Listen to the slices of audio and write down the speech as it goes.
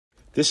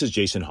This is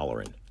Jason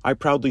Holleran. I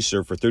proudly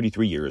served for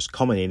 33 years,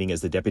 culminating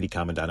as the Deputy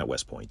Commandant at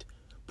West Point.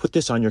 Put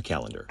this on your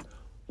calendar.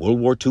 World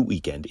War II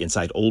weekend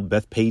inside Old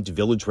Bethpage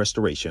Village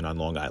Restoration on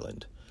Long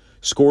Island.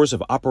 Scores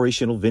of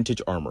operational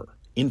vintage armor,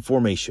 in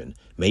formation,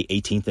 May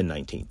 18th and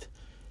 19th.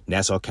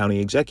 Nassau County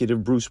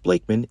Executive Bruce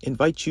Blakeman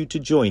invites you to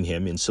join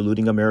him in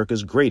saluting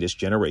America's greatest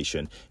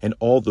generation and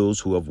all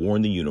those who have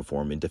worn the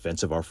uniform in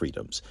defense of our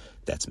freedoms.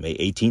 That's May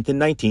 18th and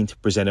 19th,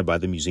 presented by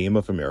the Museum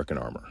of American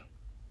Armor.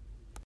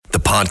 The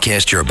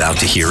podcast you're about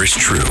to hear is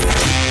true.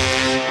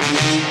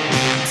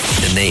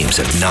 The names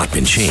have not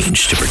been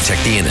changed to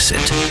protect the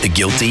innocent, the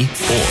guilty,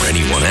 or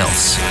anyone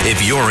else.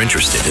 If you're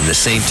interested in the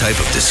same type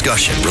of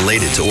discussion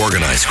related to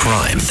organized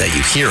crime that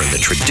you hear in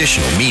the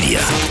traditional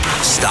media,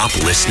 stop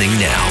listening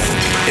now.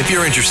 If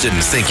you're interested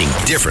in thinking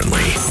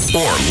differently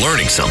or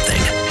learning something,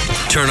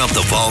 turn up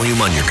the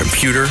volume on your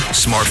computer,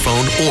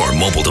 smartphone, or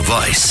mobile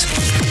device.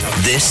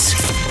 This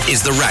is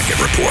the Racket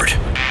Report.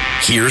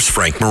 Here's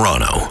Frank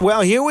Morano.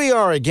 Well, here we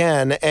are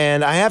again,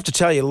 and I have to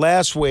tell you,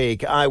 last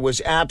week I was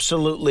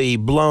absolutely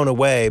blown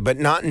away, but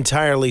not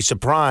entirely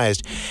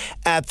surprised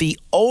at the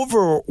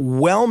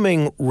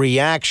overwhelming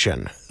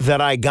reaction that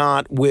I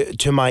got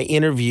to my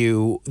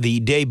interview,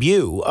 the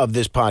debut of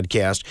this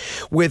podcast,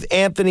 with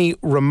Anthony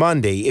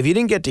Raimondi. If you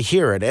didn't get to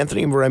hear it,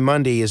 Anthony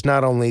Raimondi is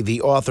not only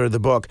the author of the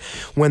book,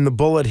 When the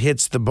Bullet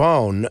Hits the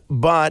Bone,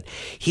 but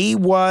he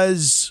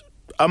was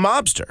a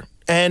mobster.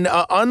 And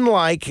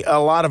unlike a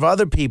lot of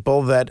other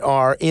people that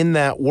are in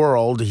that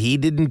world, he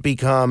didn't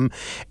become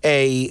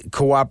a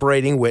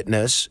cooperating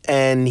witness,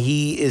 and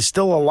he is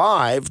still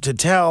alive to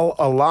tell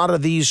a lot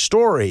of these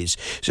stories.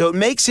 So it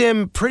makes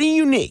him pretty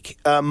unique.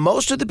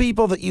 Most of the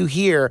people that you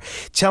hear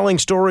telling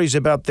stories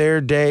about their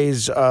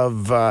days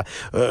of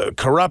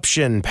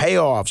corruption,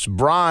 payoffs,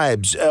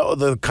 bribes,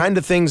 the kind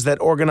of things that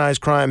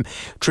organized crime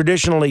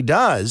traditionally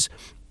does,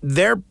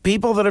 they're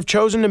people that have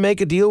chosen to make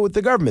a deal with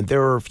the government.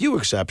 There are a few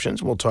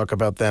exceptions. We'll talk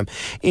about them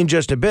in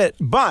just a bit.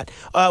 But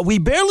we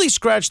barely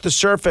scratched the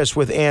surface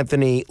with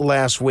Anthony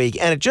last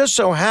week, and it just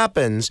so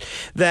happens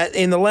that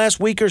in the last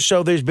week or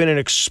so, there's been an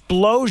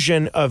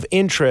explosion of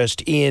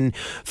interest in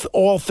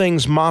all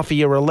things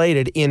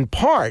mafia-related, in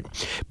part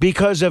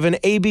because of an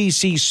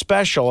ABC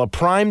special, a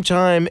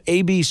primetime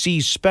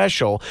ABC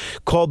special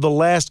called The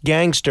Last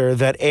Gangster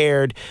that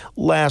aired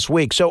last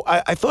week. So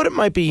I thought it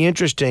might be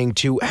interesting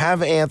to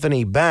have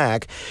Anthony back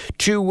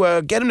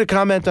to get him to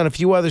comment on a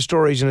few other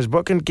stories in his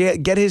book and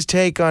get his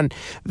take on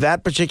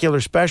that particular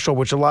special,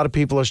 which a lot of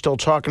people are still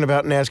talking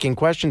about and asking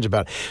questions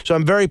about. So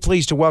I'm very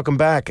pleased to welcome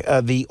back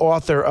the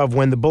author of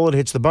When the Bullet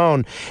Hits the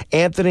Bone,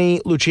 Anthony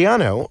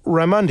Luciano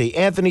Raimondi.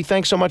 Anthony,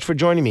 thanks so much for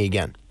joining me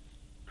again.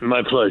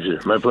 My pleasure,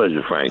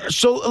 Frank.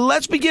 So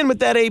let's begin with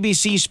that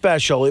ABC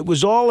special. It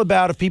was all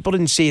about, if people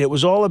didn't see it, it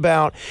was all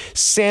about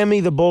Sammy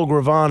the Bull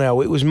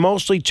Gravano. It was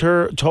mostly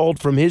told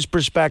from his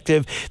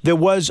perspective. There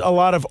was a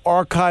lot of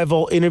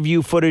archival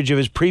interview footage of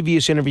his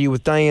previous interview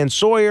with Diane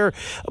Sawyer,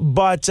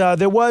 but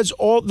there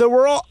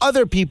were all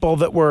other people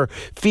that were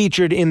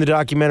featured in the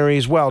documentary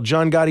as well.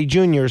 John Gotti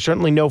Jr.,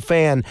 certainly no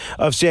fan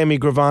of Sammy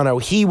Gravano.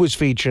 He was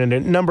featured, and a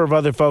number of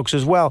other folks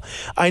as well.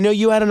 I know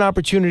you had an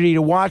opportunity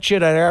to watch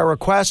it at our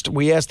request.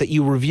 We asked that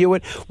you review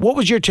it. What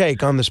was your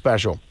take on the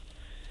special?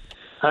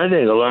 I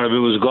think a lot of it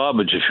was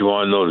garbage, if you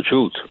want to know the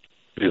truth,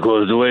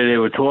 because the way they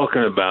were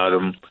talking about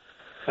him,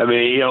 I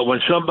mean, when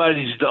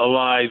somebody's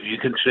alive, you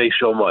can say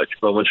so much,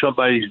 but when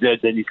somebody's dead,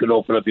 then you can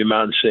open up your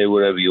mouth and say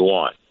whatever you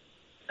want.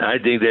 I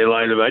think they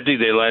lied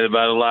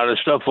about a lot of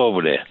stuff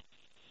over there,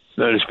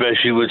 not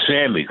especially with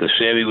Sammy, because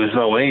Sammy was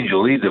no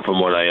angel either,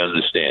 from what I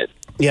understand.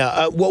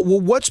 Yeah.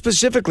 What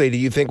specifically do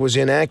you think was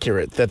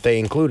inaccurate that they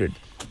included?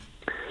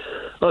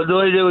 Well, the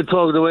way they were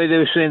talking, the way they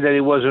were saying that he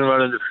wasn't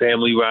running the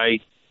family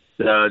right,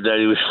 that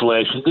he was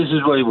flashing. This is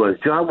what he was.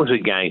 John was a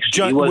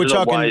gangster. He wasn't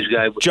a wise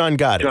guy. John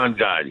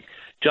Gotti.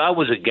 John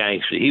was a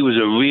gangster. He was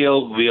a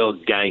real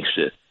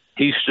gangster.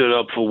 He stood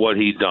up for what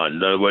he'd done.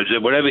 In other words,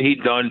 whatever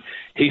he'd done,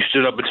 he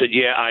stood up and said,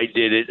 yeah, I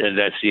did it, and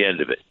that's the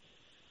end of it.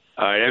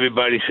 All right,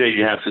 everybody says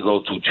you have to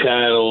go through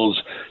channels.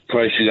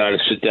 First, you got to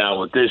sit down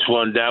with this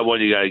one, that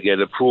one. You got to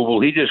get approval.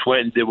 He just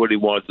went and did what he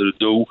wanted to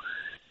do.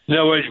 In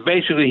other words,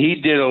 basically,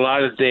 he did a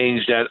lot of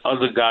things that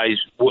other guys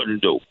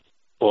wouldn't do,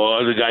 or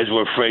other guys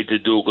were afraid to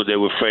do because they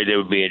were afraid they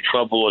would be in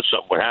trouble or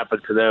something would happen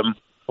to them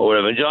or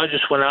whatever. And John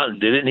just went out and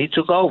did it, and he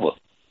took over.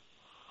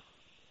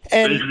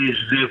 And, basically, it's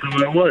exactly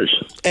what it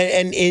was.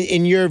 And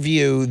in your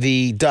view,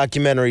 the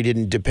documentary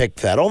didn't depict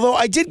that. Although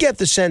I did get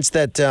the sense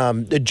that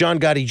John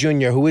Gotti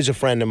Jr., who is a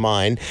friend of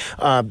mine,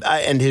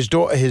 and his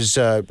John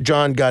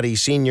Gotti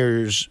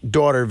Sr.'s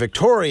daughter,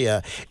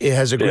 Victoria,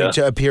 has agreed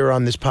to appear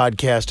on this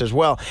podcast as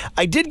well.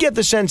 I did get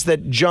the sense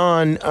that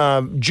John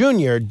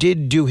Jr.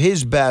 did do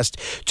his best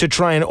to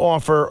try and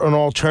offer an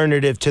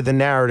alternative to the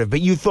narrative,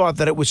 but you thought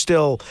that it was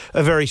still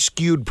a very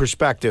skewed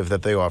perspective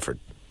that they offered.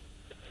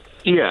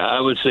 Yeah, I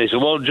would say so.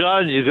 Well,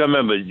 John, you got to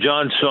remember,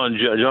 John's son,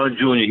 John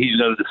Jr.,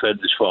 he's going to defend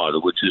his father,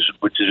 which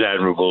is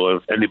admirable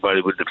if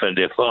anybody would defend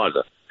their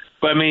father.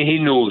 But, I mean, he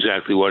knew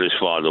exactly what his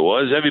father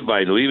was.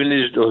 Everybody knew. Even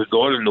his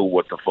daughter knew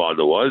what the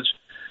father was.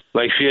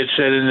 Like she had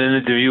said in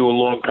an interview a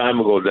long time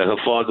ago that her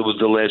father was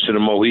the last of the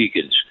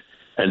Mohicans.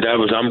 And that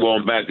was, I'm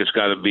going back, it's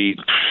got to be,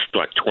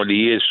 like, 20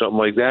 years, something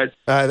like that.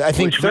 I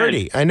think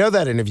 30. I know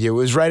that interview. It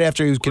was right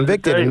after he was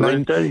convicted in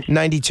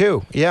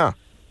 92. Yeah.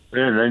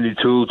 Yeah,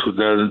 92,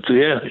 2002.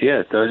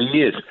 Yeah, 30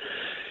 years.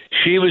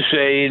 She was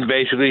saying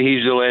basically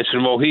he's the last of the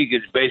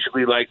Mohicans,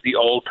 basically like the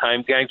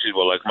old-time gangsters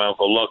were, like my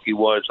Uncle Lucky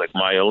was, like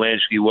Meyer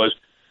Lansky was.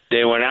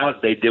 They went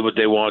out, they did what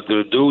they wanted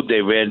to do,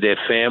 they ran their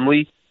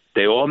family,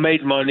 they all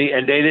made money,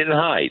 and they didn't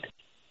hide.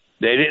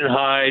 They didn't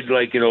hide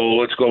like,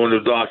 let's go in the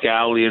dark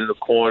alley in the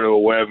corner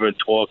or wherever and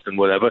talk and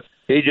whatever.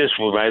 They just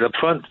were right up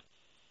front.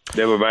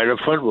 They were right up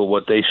front with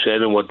what they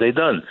said and what they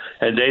done.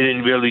 And they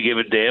didn't really give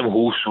a damn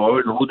who saw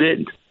it and who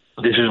didn't.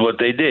 This is what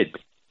they did.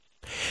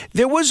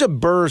 There was a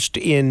burst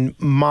in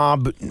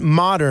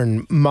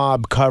modern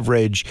mob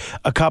coverage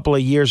a couple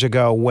of years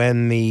ago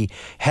when the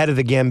head of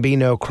the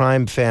Gambino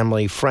crime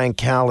family, Frank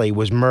Cali,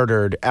 was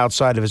murdered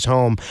outside of his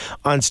home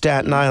on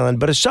Staten Island.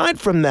 But aside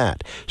from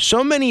that,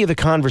 so many of the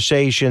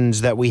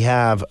conversations that we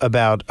have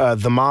about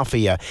the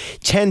mafia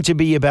tend to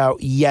be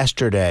about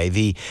yesterday,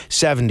 the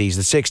 70s,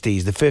 the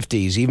 60s, the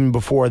 50s, even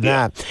before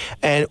that,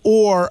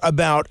 or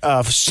about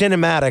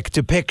cinematic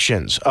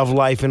depictions of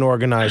life in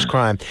organized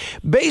crime.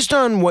 Based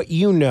on what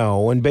you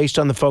know, and based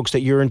on the folks that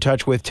you're in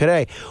touch with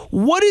today,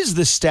 what is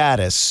the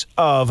status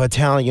of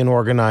Italian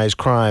organized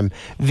crime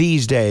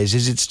these days?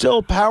 Is it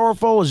still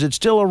powerful? Is it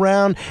still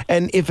around?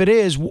 And if it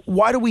is,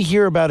 why do we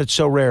hear about it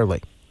so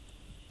rarely?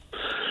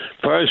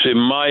 First, in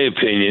my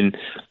opinion,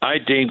 I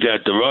think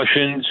that the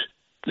Russians,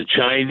 the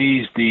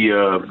Chinese, the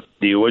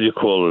what do you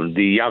call them,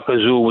 the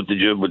Yakuza with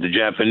the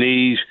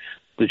Japanese,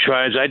 the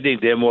tribes, I think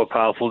they're more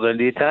powerful than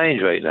the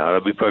Italians right now.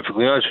 I'll be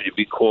perfectly honest with you,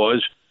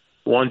 because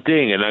one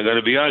thing, and I'm going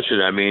to be honest with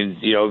you, I mean,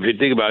 if you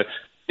think about it,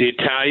 the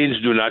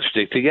Italians do not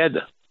stick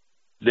together.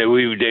 They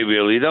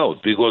really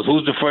don't, because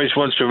who's the first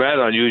ones to rat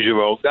on? Use your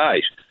own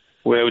guys.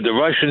 Where with the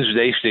Russians,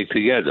 they stick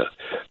together.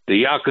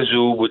 The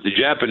Yakuza with the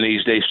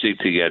Japanese, they stick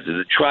together.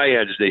 The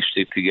triads, they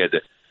stick together.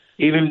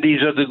 Even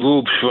these other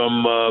groups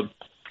from,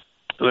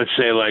 let's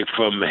say, like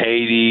from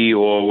Haiti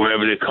or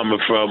wherever they're coming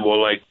from, or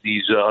like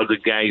these other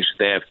gangs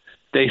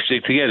they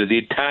stick together. The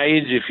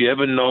Italians, if you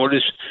ever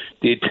notice,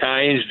 the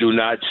Italians do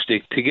not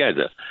stick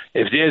together.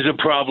 If there's a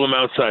problem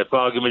outside, for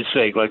argument's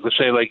sake, like let's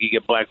say like you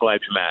get Black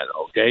Lives Matter,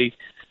 okay?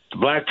 The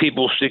black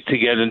people stick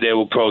together and they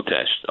will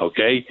protest,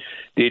 okay?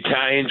 The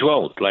Italians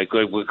won't. Like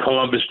with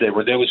Columbus Day,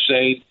 when they were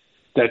saying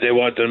that they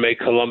wanted to make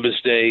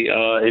Columbus Day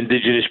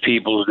Indigenous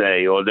Peoples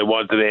Day, or they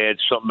wanted to add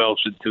something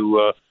else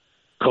into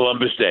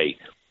Columbus Day,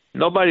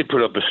 nobody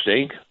put up a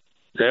stink.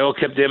 They all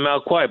kept their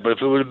mouth quiet. But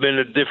if it would have been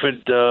a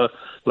different,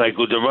 like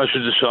with the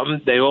Russians or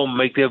something, they all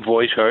make their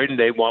voice heard and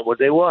they want what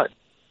they want.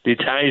 The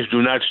Italians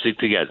do not stick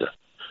together.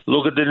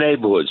 Look at the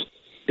neighborhoods.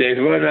 They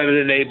run out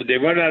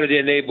of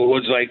their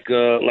neighborhoods like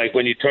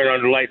when you turn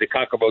on the light, the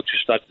cockroaches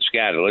start to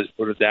scatter. Let's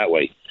put it that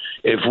way.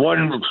 If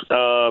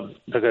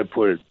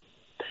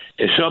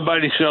if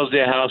somebody sells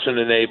their house in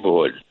the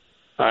neighborhood,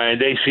 and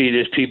they see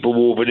there's people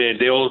moving in,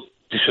 they all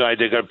decide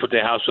they're going to put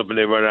their house up and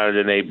they run out of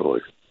the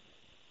neighborhood.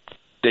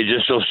 They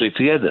just don't stick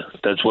together.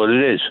 That's what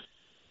it is.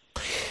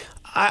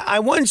 I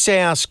once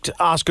asked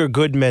Oscar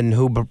Goodman,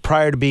 who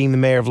prior to being the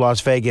mayor of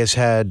Las Vegas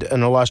had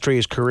an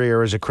illustrious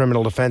career as a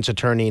criminal defense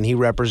attorney, and he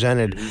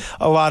represented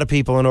a lot of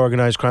people in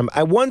organized crime.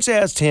 I once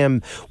asked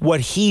him what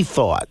he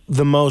thought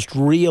the most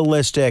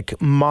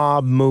realistic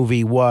mob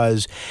movie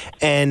was,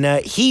 and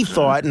he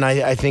thought, and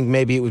I think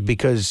maybe it was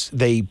because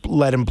they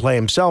let him play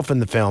himself in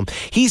the film,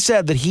 he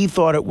said that he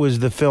thought it was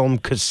the film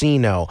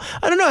Casino.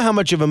 I don't know how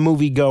much of a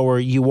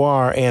moviegoer you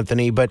are,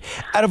 Anthony, but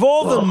out of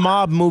all the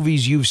mob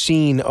movies you've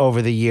seen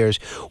over the years,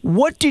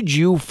 what did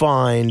you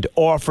find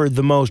offered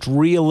the most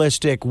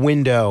realistic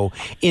window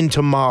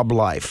into mob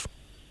life?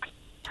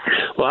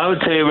 Well, I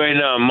would tell you right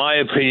now, in my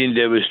opinion,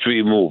 there was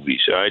 3 movies.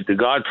 All right, The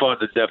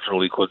Godfather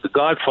definitely, because The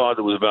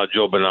Godfather was about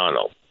Joe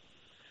Bonanno.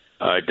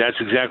 All right, that's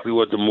exactly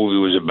what the movie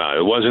was about.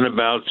 It wasn't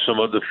about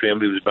some other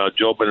family. It was about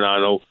Joe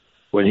Bonanno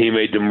when he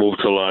made the move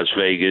to Las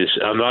Vegas.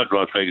 Not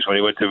Las Vegas, when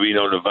he went to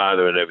Reno,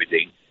 Nevada and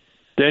everything.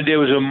 Then there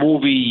was a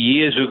movie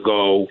years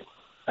ago,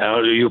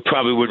 you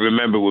probably would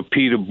remember, with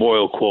Peter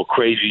Boyle, called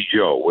Crazy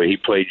Joe, where he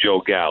played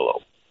Joe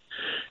Gallo.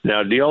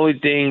 Now, the only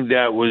thing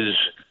that was,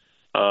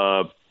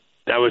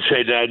 I would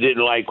say that I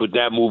didn't like with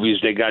that movie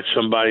is they got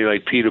somebody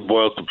like Peter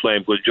Boyle to play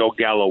him, because Joe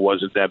Gallo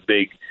wasn't that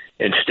big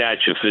in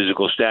stature,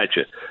 physical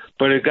stature.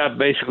 But it got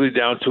basically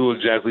down to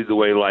exactly the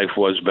way life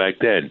was back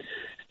then.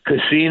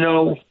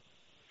 Casino,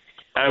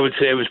 I would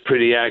say it was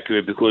pretty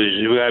accurate, because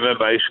I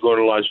remember I used to go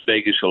to Las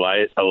Vegas a lot,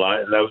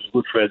 and I was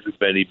good friends with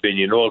Benny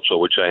Binion also,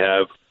 which I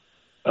have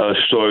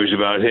stories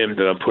about him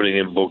that I'm putting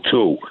in book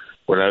 2.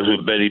 When I was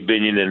with Benny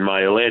Binion and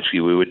Meyer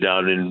Lansky, we were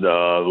down in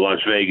Las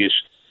Vegas,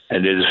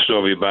 and there's a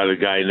story about a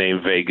guy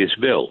named Vegas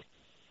Bill.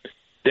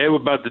 They were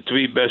about the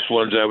three best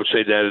ones, I would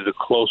say, that are the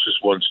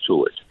closest ones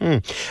to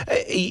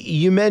it.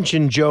 You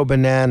mentioned Joe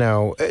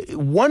Bonanno.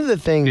 One of the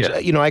things,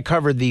 I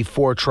covered the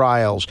 4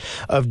 trials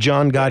of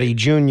John Gotti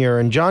Jr.,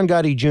 and John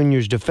Gotti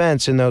Jr.'s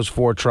defense in those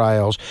 4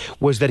 trials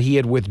was that he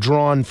had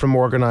withdrawn from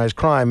organized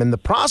crime. And the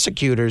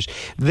prosecutors,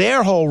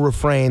 their whole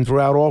refrain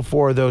throughout all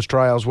 4 of those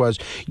trials was,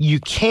 you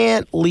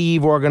can't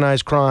leave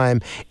organized crime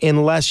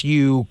unless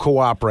you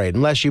cooperate,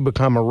 unless you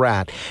become a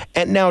rat.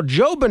 And now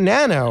Joe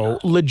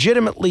Bonanno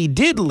legitimately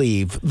did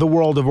leave the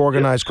world of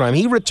organized crime.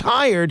 He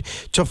retired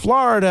to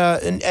Florida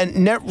and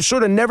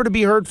never to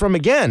be heard from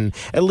again,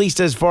 at least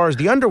as far as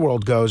the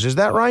underworld goes. Is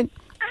that right?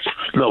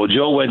 No,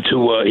 Joe went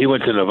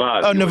to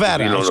Nevada. Oh,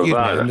 Nevada.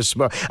 Excuse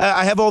me.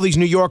 I have all these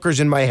New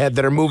Yorkers in my head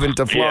that are moving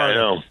to Florida.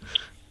 Yeah, I know.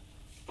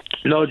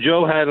 No,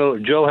 Joe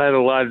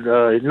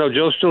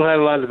still had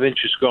a lot of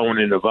interest going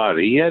in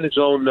Nevada. He had his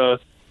own.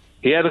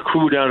 He had a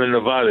crew down in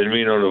Nevada, in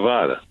Reno,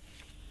 Nevada,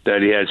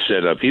 that he had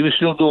set up. He was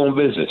still doing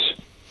business.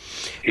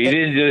 He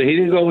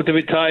didn't go into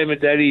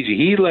retirement that easy.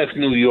 He left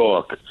New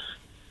York.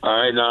 All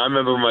right, now I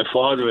remember my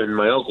father and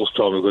my uncles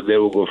told me because they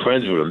were good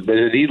friends with him.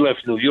 That he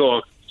left New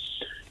York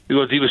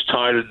because he was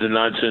tired of the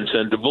nonsense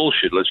and the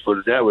bullshit. Let's put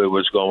it that way.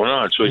 What's going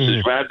on? So he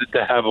says rather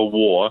to have a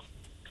war.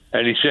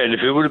 And he said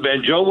if it would have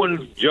been Joe,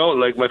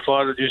 like my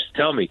father used to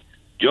tell me,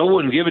 Joe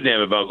wouldn't give a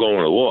damn about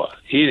going to war.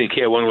 He didn't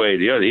care one way or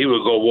the other. He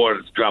would go war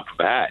at the drop of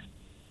a hat.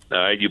 All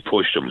right, you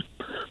pushed him.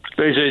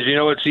 But he says,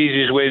 what's the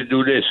easiest way to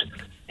do this?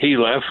 He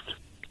left.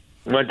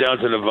 Went down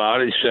to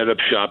Nevada. He set up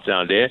shop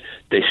down there.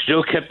 They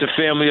still kept the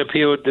family up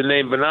here with the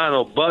name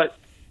Bonanno, but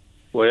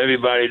what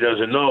everybody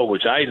doesn't know,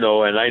 which I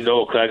know, and I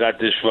know because I got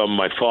this from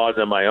my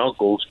father and my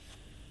uncles,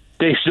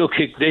 they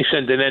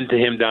sent an end to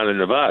him down in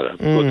Nevada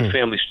because the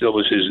family still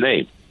was his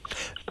name.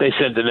 They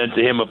sent an end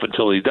to him up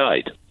until he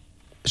died.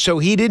 So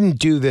he didn't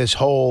do this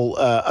whole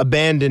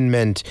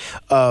abandonment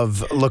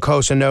of La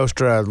Cosa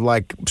Nostra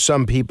like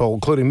some people,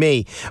 including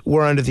me,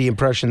 were under the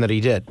impression that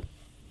he did.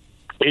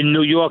 In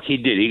New York, he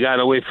did. He got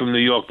away from New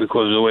York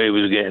because of the way he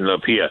was getting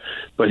up here.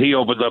 But he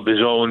opened up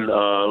his own,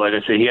 like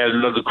I said, he had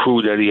another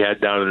crew that he had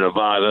down in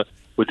Nevada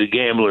with the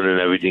gambling and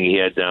everything he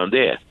had down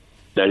there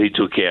that he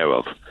took care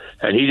of.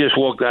 And he just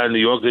walked out of New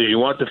York and said, you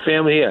want the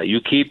family here?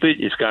 You keep it.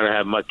 It's got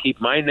to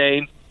keep my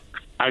name.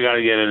 I got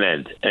to get an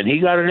end. And he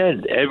got an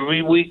end.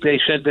 Every week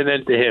they sent an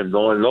end to him.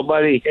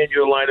 Nobody had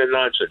you a line of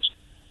nonsense.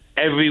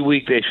 Every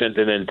week they sent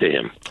an end to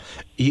him.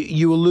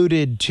 You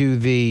alluded to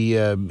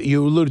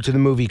the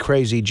movie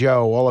Crazy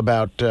Joe, all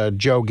about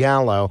Joe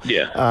Gallo.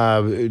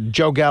 Yeah.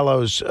 Joe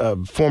Gallo's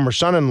former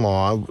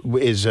son-in-law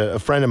is a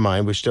friend of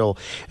mine. We're still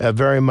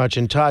very much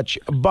in touch.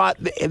 But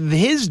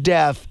his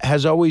death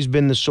has always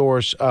been the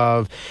source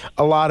of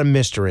a lot of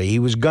mystery. He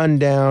was gunned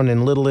down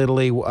in Little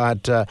Italy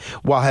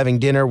while having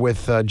dinner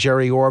with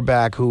Jerry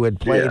Orbach, who had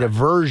played a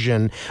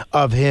version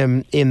of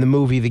him in the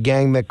movie The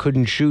Gang That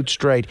Couldn't Shoot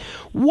Straight.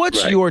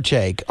 What's your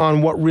take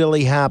on what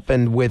really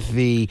happened with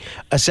the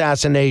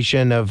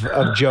assassination of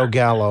Joe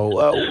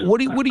Gallo? What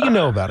do you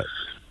know about it?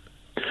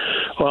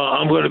 Well,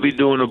 I'm going to be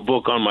doing a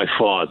book on my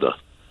father,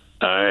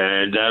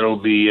 and that'll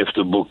be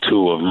after book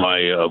 2 of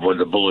my When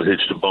the Bullet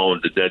Hits the Bone,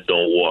 The Dead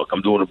Don't Walk.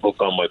 I'm doing a book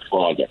on my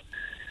father.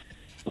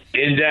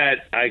 In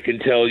that, I can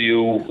tell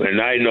you,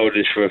 and I know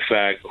this for a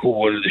fact, who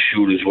one of the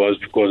shooters was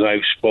because I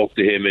spoke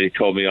to him and he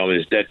told me on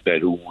his deathbed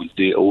who was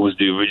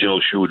the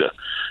original shooter.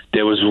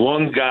 There was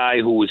one guy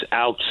who was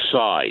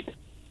outside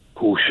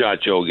who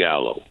shot Joe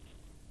Gallo.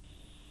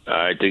 All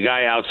right, the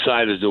guy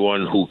outside is the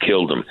one who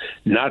killed him,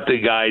 not the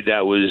guy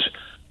that was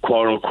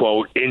quote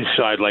unquote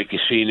inside, like you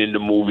seen in the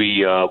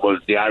movie.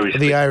 Was The Irishman?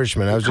 The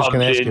Irishman. I was just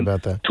going to ask you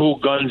about that. Two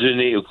guns,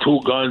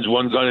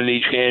 one gun in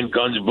each hand,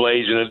 guns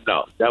blazing.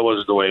 No, that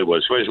wasn't the way it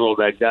was. First of all,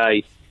 that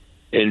guy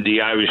in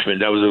The Irishman,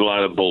 that was a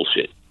lot of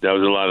bullshit. That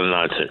was a lot of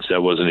nonsense.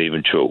 That wasn't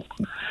even true.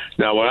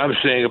 Now, what I'm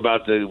saying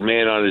about the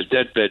man on his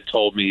deathbed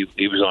told me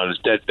he was on his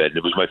deathbed.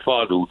 It was my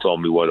father who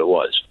told me what it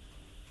was.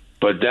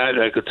 But that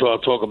I'll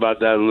talk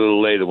about that a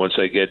little later once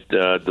I get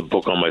the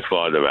book on my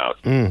father out.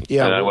 And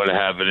I want to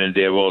have it in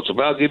there also.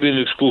 But I'll give you an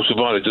exclusive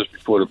on it just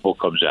before the book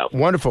comes out.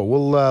 Wonderful.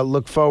 We'll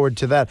look forward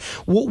to that.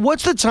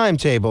 What's the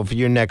timetable for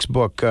your next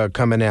book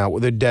coming out,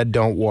 The Dead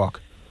Don't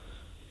Walk?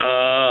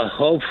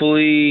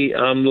 Hopefully,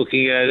 I'm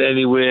looking at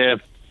anywhere,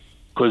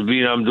 because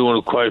I'm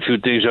doing quite a few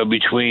things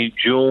between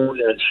June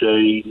and,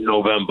 say,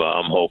 November,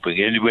 I'm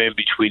hoping. Anywhere in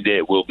between there,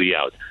 it will be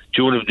out.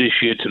 June of this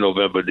year to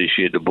November this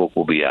year, the book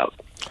will be out.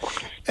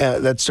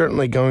 That's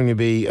certainly going to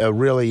be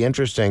really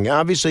interesting.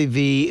 Obviously,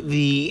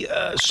 the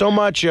so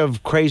much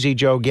of Crazy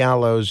Joe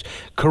Gallo's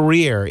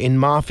career in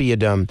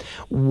mafiadom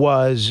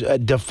was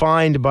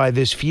defined by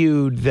this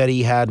feud that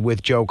he had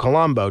with Joe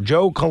Colombo.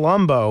 Joe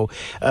Colombo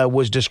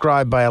was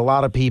described by a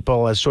lot of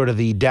people as sort of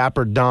the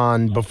dapper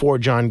Don before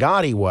John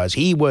Gotti was.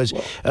 He was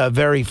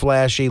very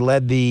flashy,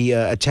 led the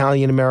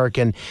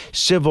Italian-American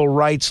Civil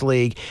Rights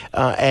League,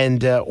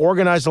 and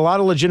organized a lot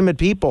of legitimate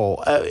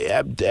people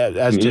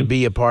as to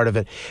be a part of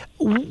it.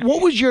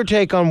 What was your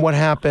take on what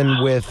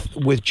happened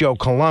with Joe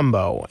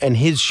Colombo and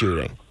his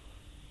shooting?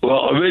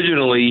 Well,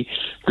 originally,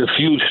 the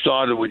feud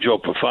started with Joe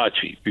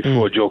Profaci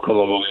before Joe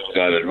Colombo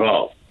got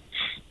involved.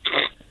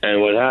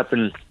 And what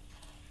happened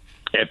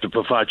after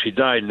Profaci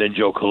died and then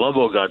Joe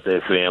Colombo got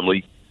their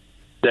family,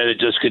 then it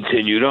just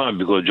continued on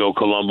because Joe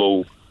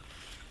Colombo,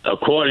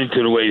 according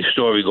to the way the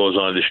story goes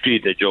on the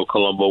street, that Joe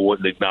Colombo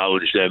wouldn't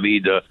acknowledge them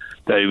either,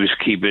 that he was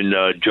keeping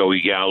Joey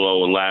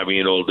Gallo and Larry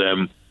and all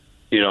them,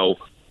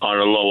 on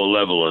a lower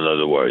level, in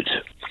other words.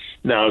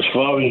 Now, as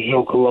far as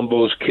Joe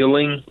Colombo's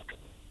killing,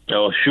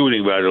 or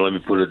shooting, rather, let me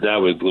put it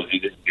that way, because he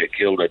didn't get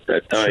killed at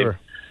that time. Sure.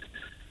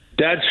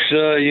 That's,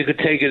 you could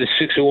take it as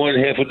 6 of one,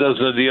 half a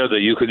dozen of the other.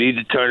 You could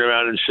either turn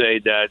around and say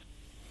that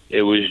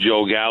it was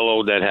Joe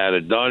Gallo that had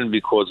it done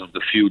because of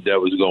the feud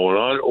that was going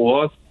on,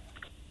 or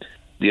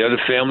the other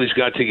families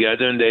got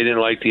together and they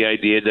didn't like the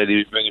idea that he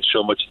was bringing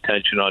so much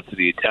attention onto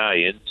the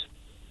Italians,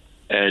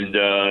 and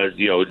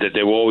that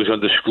they were always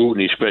under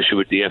scrutiny, especially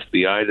with the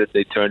FBI. That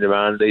they turned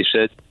around and they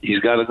said he's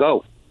got to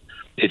go.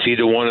 It's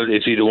either one or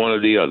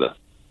the other.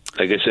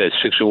 Like I said,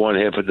 6 of one,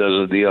 half a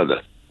dozen of the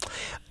other.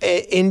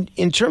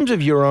 In terms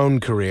of your own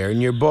career,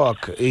 in your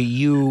book,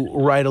 you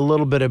write a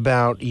little bit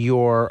about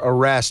your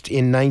arrest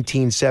in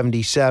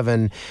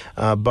 1977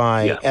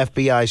 by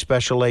FBI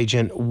Special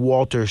Agent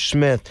Walter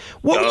Smith.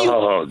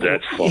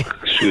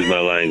 Excuse my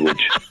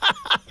language.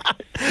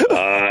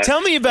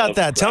 Tell me about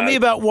that. Tell me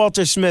about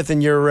Walter Smith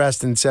and your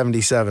arrest in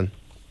 77.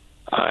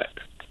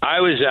 I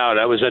was out.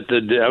 I was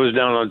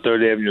down on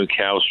 3rd Avenue and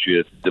Carroll Street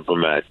at the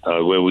Diplomat,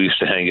 where we used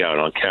to hang out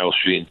on Carroll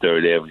Street and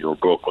 3rd Avenue in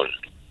Brooklyn.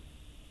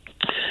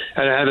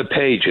 And I had a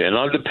pager, and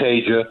on the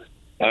pager,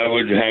 I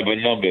would have a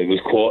number. It was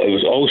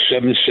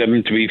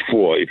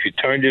 07734. If you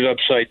turned it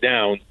upside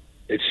down,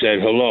 it said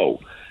hello.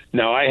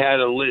 Now, I had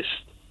a list,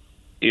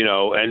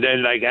 and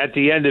then like at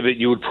the end of it,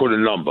 you would put a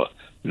number.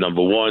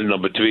 Number 1,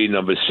 number 3,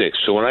 number 6.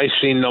 So when I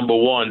seen number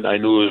 1, I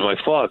knew it was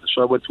my father.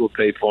 So I went to a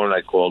payphone and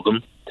I called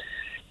him.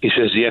 He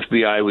says, the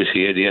FBI was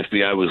here. The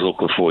FBI was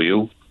looking for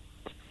you.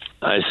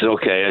 I said,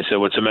 okay. I said,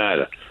 what's the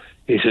matter?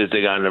 He says,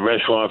 they got an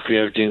arrest warrant for you,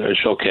 everything.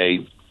 It's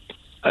okay.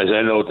 I said,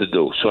 I know what to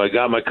do. So I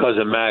got my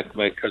cousin Mac.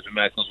 My cousin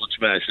Mac goes, what's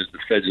the matter? He says, the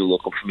feds are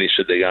looking for me. He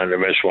said, they got an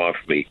arrest warrant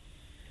for me.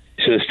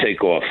 He says,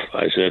 take off.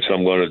 I said, that's what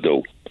I'm going to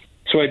do.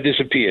 So I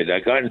disappeared. I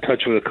got in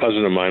touch with a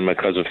cousin of mine, my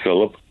cousin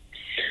Philip.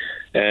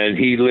 And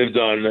he lived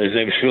on, his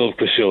name is Philip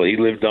Priscilla. He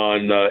lived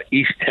on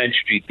East 10th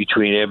Street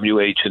between Avenue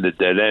H and the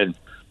dead end.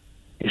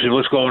 He said,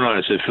 what's going on?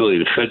 I said, Philly,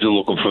 the feds are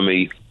looking for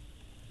me.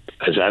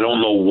 I said, I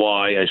don't know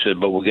why. I said,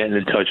 but we're getting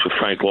in touch with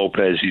Frank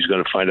Lopez. He's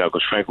going to find out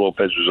because Frank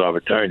Lopez was our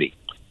attorney.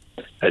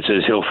 I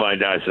said, he'll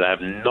find out. I said, I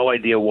have no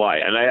idea why.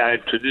 And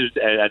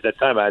at that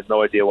time, I had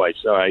no idea why. He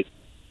said, all right.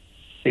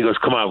 He goes,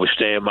 come on, we're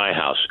staying at my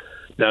house.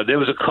 Now, there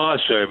was a car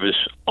service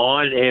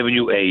on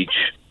Avenue H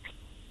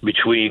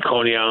between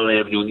Coney Island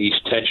Avenue and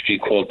East 10th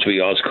Street called 3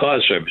 Hours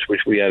Car Service,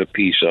 which we had a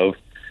piece of.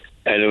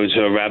 And it was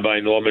Rabbi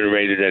Norman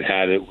Rader that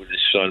had it with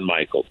his son,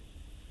 Michael.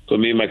 So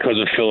me and my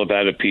cousin Philip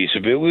had a piece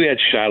of it. We had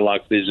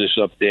Shylock business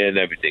up there and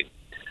everything.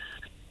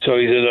 So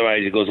he says, all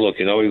right. He goes, look,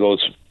 he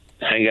goes,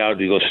 hang out.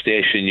 He goes,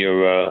 stash in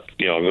your,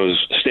 he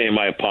goes, stay in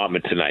my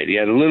apartment tonight. He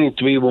had a little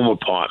 3-room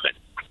apartment.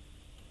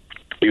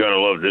 You're going to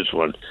love this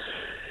one.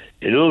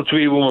 A little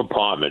 3-room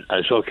apartment.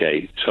 I said,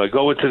 okay. So I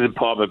go into the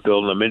apartment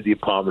building. I'm in the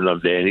apartment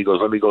up there. And he goes,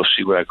 let me go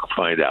see what I can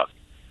find out.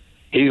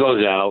 He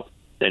goes out.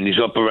 And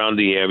he's up around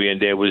the area,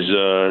 and there was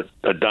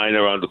a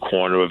diner on the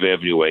corner of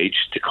Avenue H,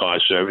 the car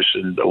service,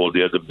 and all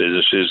the other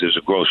businesses. There's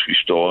a grocery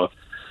store,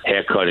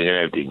 hair cutting, and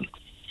everything.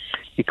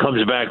 He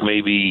comes back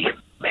maybe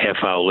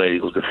half hour later. He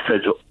goes, the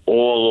feds are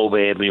all over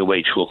Avenue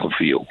H looking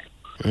for you.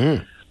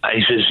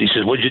 He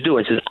says, what'd you do?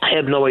 I said, I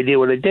have no idea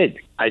what I did.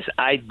 I said,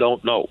 I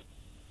don't know.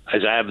 I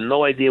said, I have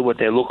no idea what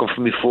they're looking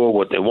for me for,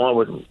 what they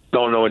want.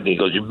 Don't know anything. He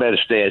goes, you better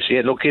stay. I said,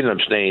 yeah, no kidding, I'm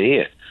staying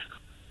here.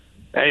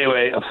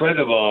 Anyway, a friend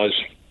of ours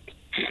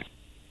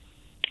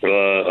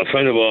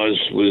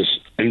was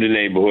in the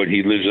neighborhood.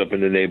 He lives up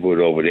in the neighborhood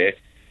over there.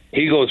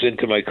 He goes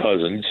into my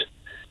cousin's,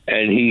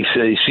 and he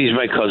sees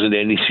my cousin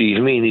there, and he sees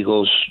me, and he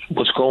goes,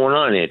 what's going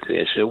on,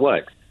 Anthony? I said,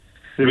 what?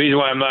 The reason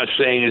why I'm not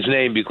saying his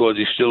name, because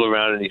he's still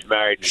around and he's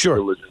married. And sure.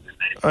 Still lives in the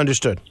neighborhood.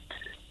 Understood.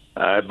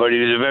 But he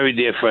was a very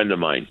dear friend of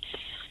mine.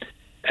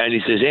 And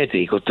he says,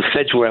 Anthony, he goes, the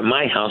feds were at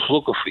my house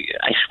looking for you.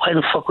 I said, why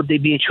the fuck would they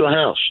be at your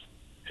house?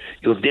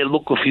 He goes, they're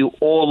looking for you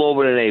all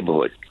over the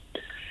neighborhood.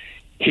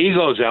 He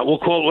goes out.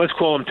 Let's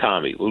call him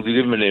Tommy. We'll give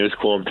him a name. Let's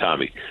call him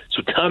Tommy.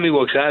 So Tommy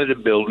walks out of the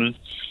building.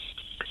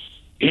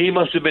 He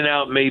must have been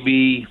out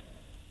maybe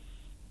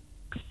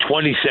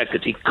 20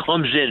 seconds. He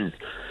comes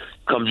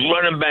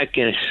running back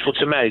in. I says, what's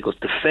the matter? He goes,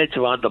 the feds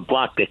are on the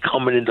block. They're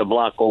coming in the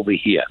block over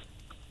here.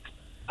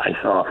 I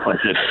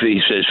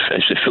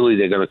said, Philly,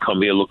 they're going to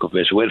come here looking for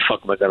me. I said, where the fuck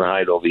am I going to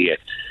hide over here?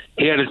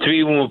 He had a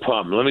 3-room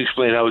apartment. Let me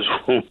explain how his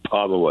room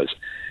apartment was.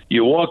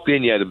 You walked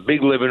in, you had a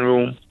big living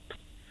room.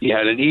 You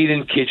had an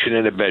eating kitchen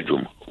and a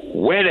bedroom.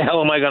 Where the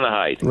hell am I going to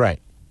hide? Right.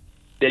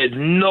 There's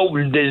no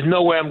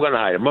way I'm going to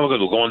hide. Am I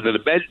going to go under the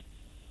bed?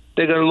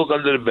 They're going to look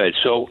under the bed.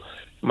 So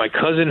my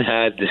cousin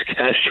had this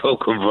Castro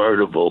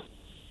convertible,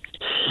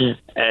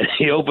 and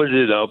he opens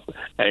it up,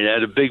 and it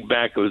had a big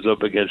back that was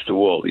up against the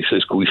wall. He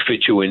says, can we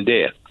fit you in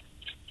there?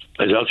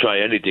 I said, I'll try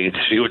anything to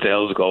see what the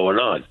hell's going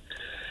on.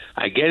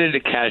 I get into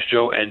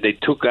Castro, and they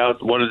took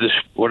out one of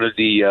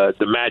the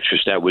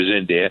mattress that was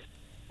in there,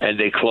 and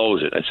they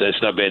closed it. I said,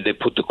 it's not bad. They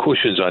put the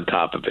cushions on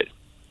top of it.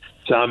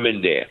 So I'm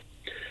in there.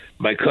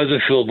 My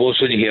cousin Philip, all of a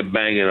sudden you hear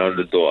banging on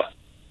the door.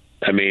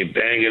 I mean,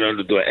 banging on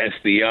the door,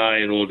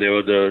 FBI and all their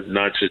other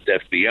nonsense.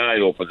 FBI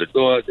open the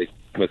door.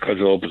 My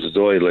cousin opens the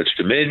door. He lets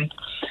them in.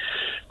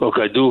 What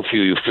can I do for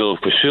you?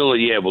 Philip Priscilla?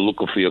 Yeah, we're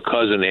looking for your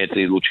cousin,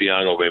 Anthony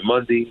Luciano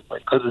Raimondi. My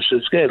cousin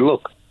says, "Hey,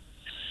 look."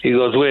 He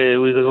goes,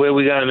 where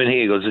we got him in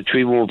here? He goes, the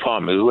 3-room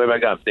apartment. Where have I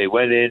got him? They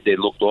went in. They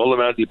looked all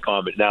around the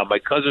apartment. Now, my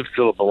cousin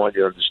Philip, I want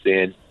you to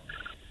understand,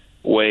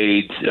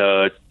 weighed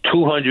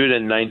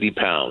 290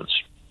 pounds.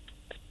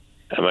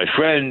 And my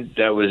friend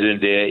that was in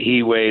there,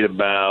 he weighed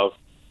about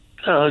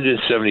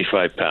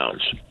 175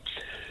 pounds.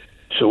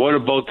 So what do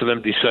both of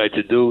them decide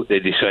to do? They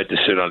decide to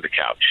sit on the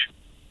couch.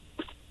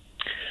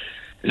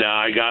 Now,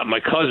 I got my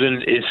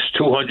cousin is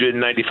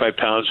 295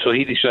 pounds, so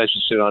he decides to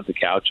sit on the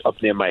couch up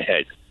near my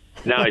head.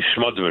 Now he's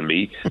smothering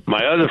me.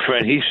 My other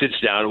friend, he sits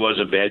down. It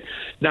wasn't bad.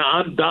 Now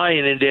I'm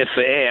dying in there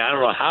for air. I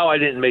don't know how I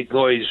didn't make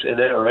noise in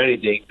there or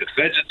anything. The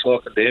feds are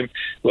talking to him.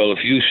 Well, if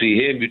you see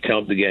him, you tell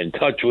him to get in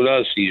touch with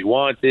us. He's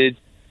wanted.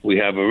 We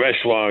have arrest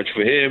warrants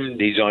for him.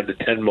 He's on the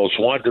 10 most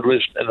wanted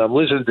list. And I'm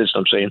listening to this.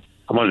 I'm saying,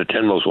 I'm on the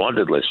 10 most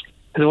wanted list.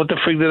 I said, what the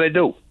freak did I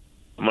do?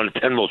 I'm on the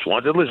 10 most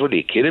wanted list? What, are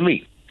you kidding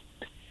me?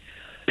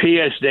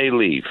 P.S. They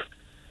leave.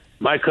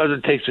 My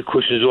cousin takes the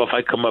cushions off.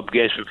 I come up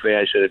gasping for air.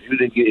 I said,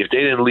 if they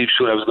didn't leave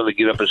soon, I was going to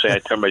get up and say I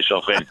turned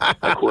myself in.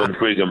 I couldn't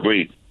freaking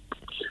breathe.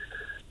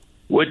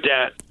 With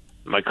that,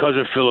 my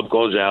cousin Philip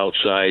goes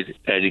outside,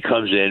 and he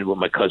comes in with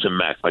my cousin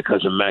Mac. My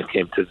cousin Mac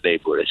came to the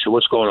neighborhood. I said,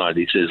 what's going on?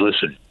 He says,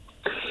 listen,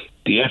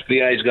 the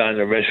FBI's got an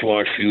arrest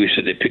warrant for you. He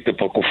said they picked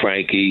up Uncle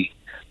Frankie.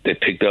 They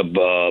picked up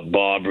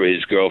Barbara,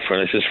 his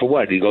girlfriend. I says, for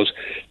what? He goes,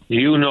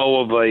 you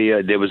know of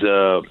there was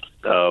a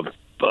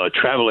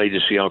travel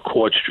agency on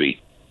Court Street.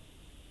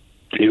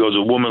 He goes,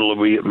 a woman,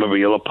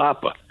 Maria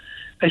LaPapa.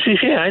 I says,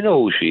 yeah, I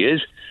know who she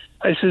is.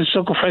 I says,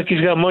 Uncle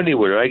Frankie's got money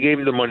with her. I gave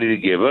him the money to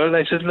give her. And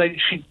I said,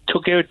 she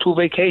took care of 2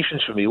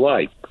 vacations for me.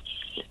 Why?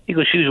 He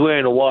goes, she was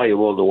wearing a wire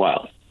all the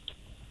while.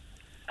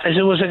 I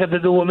said, what's that got to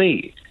do with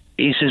me?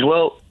 He says,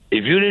 well,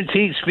 if you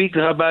didn't speak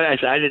to her about it, I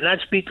said, I did not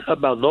speak to her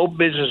about no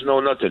business,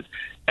 no nothing.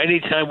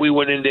 Anytime we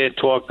went in there and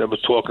talked, I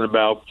was talking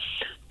about,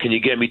 can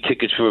you get me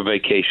tickets for a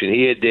vacation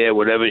here, there,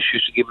 whatever. She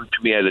used to give them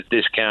to me at a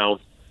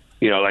discount.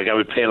 You know, like I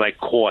would pay like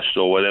cost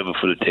or whatever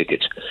for the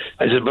tickets.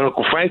 I said, but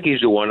Uncle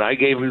Frankie's the one. I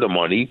gave him the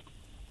money,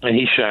 and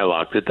he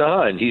Shylocked it to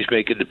her, and he's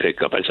making the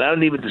pickup. I said, I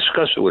don't even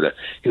discuss it with her.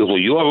 He goes, well,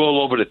 you're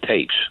all over the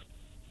tapes.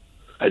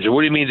 I said, what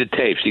do you mean the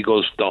tapes? He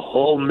goes, the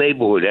whole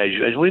neighborhood. I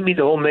said, what do you mean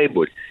the whole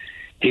neighborhood?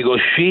 He goes,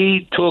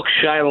 she took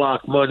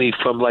Shylock money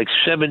from like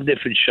 7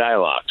 different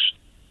Shylocks.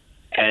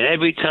 And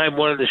every time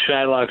one of the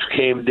Shylocks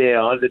came there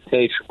on the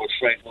tapes, what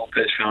Frank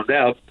Lopez found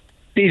out,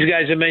 these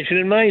guys are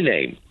mentioning my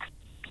name.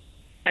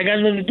 I got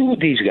nothing to do with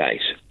these guys.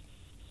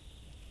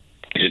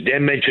 He said, they're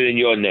mentioning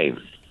your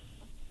name.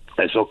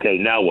 That's okay.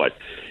 Now what?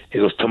 He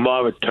goes,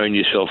 tomorrow turn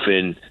yourself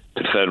in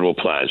to Federal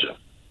Plaza.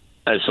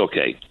 That's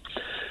okay.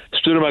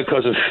 Stood at my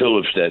cousin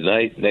Phillips that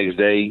night. Next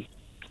day,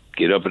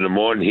 get up in the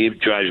morning. He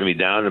drives me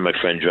down, and my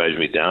friend drives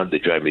me down. They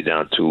drive me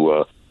down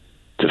to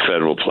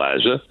Federal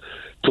Plaza.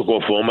 Took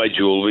off all my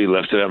jewelry,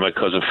 left it at my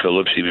cousin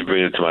Phillips. He was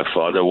bringing it to my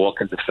father. I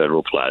walk into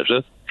Federal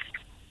Plaza,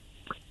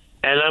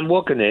 and I'm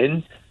walking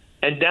in.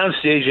 And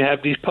downstairs you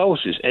have these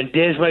posters, and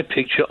there's my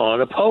picture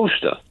on a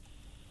poster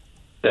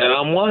that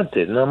I'm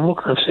wanted. And I'm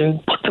looking, I'm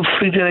saying, what the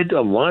freak did I do?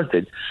 I'm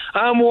wanted.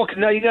 I'm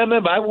walking, now you got to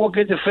remember, I walk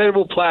into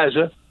Federal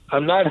Plaza,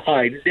 I'm not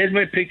hiding. There's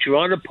my picture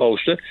on the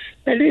poster,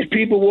 and there's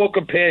people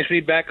walking past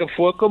me back and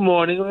forth. Good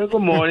morning,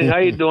 how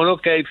you doing?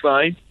 Okay,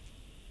 fine.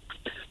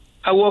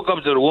 I walk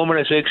up to the woman,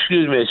 I say,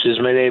 excuse me, I says,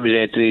 my name is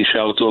Anthony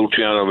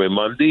Luciano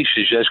Raimondi.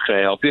 She says, yes, can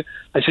I help you?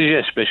 I said,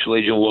 yes, Special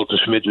Agent Walter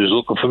Smith was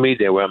looking for me.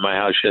 They were at my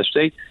house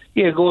yesterday.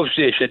 Yeah, go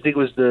upstairs. I think it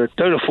was the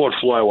 3rd or 4th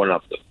floor I went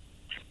up to.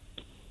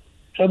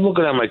 So I'm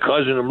looking at my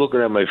cousin, I'm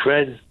looking at my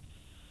friend.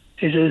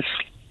 He says,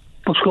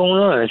 what's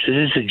going on? I said,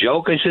 is this a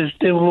joke? I says,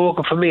 they were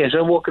looking for me. I said,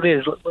 I'm walking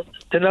in.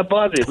 They're not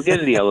bothering. We get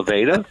in the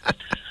elevator.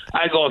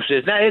 I go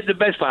upstairs. Now, here's the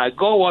best part. I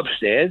go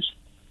upstairs,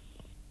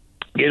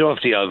 get off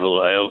the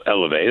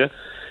elevator,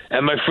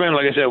 and my friend,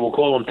 like I said, we'll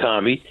call him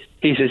Tommy.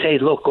 He says, hey,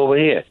 look over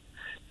here.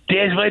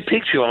 There's my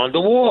picture on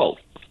the wall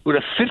with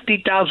a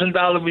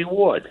 $50,000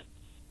 reward.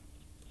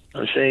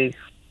 I'm saying,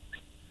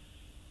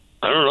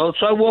 I don't know.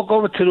 So I walk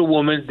over to the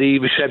woman, the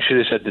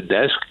receptionist at the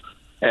desk,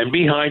 and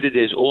behind it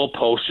there's all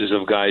posters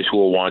of guys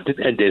who are wanted,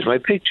 and there's my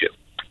picture.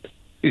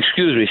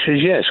 Excuse me. She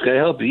says, yes, can I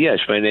help you? Yes,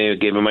 my name. I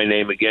gave her my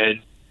name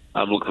again.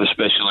 I'm looking for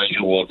Special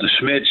Agent Walter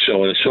Smith,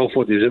 so on and so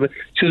forth. She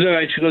says, all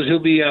right. She goes, he'll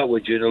be out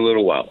with you in a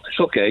little while. It's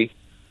okay.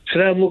 So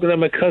now I'm looking at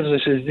my cousin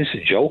and says, this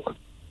is a joke?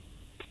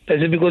 I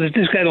said, because if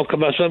this guy don't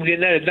come out, so I'm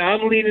getting at it. Now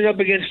I'm leaning up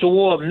against the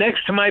wall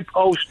next to my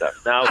poster.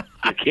 Now,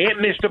 you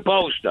can't miss the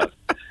poster.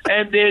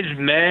 And there's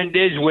men,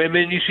 there's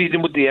women. You see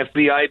them with the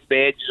FBI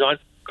badges on.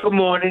 Good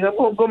morning. I'm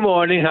going, good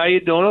morning. How you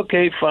doing?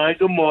 Okay, fine.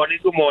 Good morning.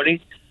 Good morning.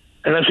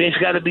 And I'm saying,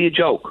 it's got to be a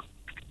joke.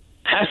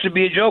 Has to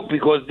be a joke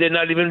because they're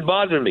not even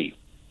bothering me.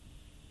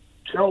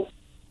 So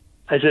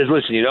I says,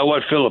 listen, you know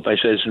what, Philip? I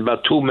says, in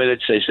about 2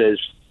 minutes, I says,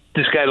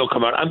 this guy don't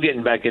come out. I'm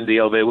getting back in the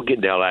elevator. We're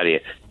getting the hell out of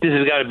here. This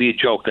has got to be a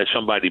joke that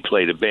somebody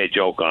played a bad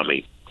joke on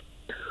me.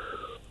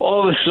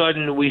 All of a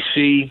sudden, we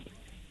see,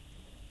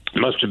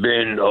 must have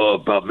been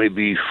about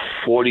maybe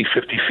 40,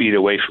 50 feet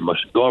away from us.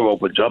 The door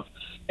opens up,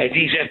 and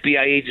these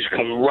FBI agents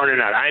come running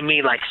out. I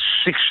mean, like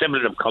 6, 7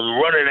 of them come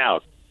running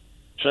out.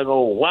 So I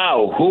go,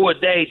 wow, who are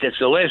they? That's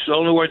the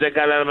only word that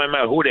got out of my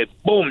mouth. Who are they?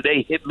 Boom,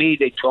 they hit me.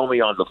 They throw me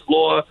on the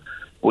floor.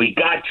 We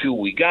got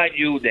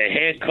you. They're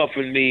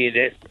handcuffing me.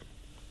 And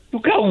you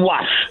got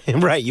what?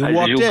 Right, you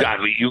walked in. You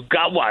got me. You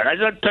got what? I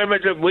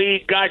said,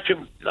 we got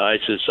you.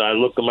 I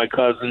looked at my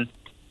cousin.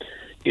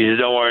 He said,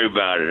 don't worry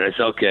about it. I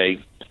said,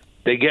 okay.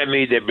 They get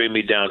me. They bring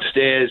me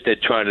downstairs. They're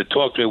trying to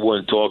talk to me. I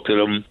wouldn't talk to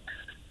them.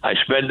 I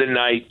spend the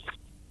night.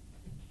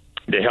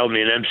 They held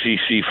me in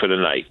MCC for the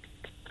night.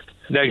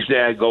 Next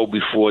day, I go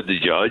before the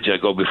judge. I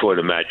go before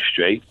the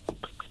magistrate.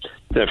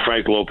 Then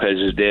Frank Lopez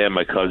is there.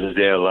 My cousin's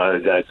there.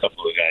 A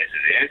couple of guys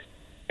are there.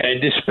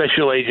 And this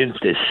special agent,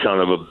 this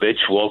son of a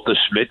bitch, Walter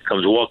Smith,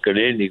 comes walking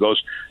in. He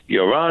goes,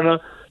 Your Honor,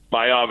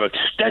 by our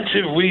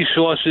extensive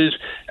resources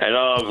and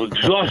our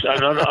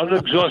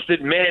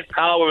unexhausted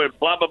manpower and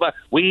blah, blah, blah,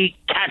 we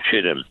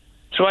captured him.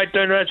 So I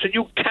turned around and said,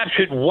 you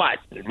captured what?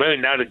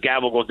 Now the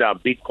gavel goes down.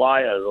 Be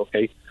quiet.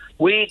 Okay.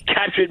 We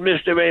captured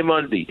Mr.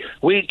 Raimondi.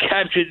 We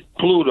captured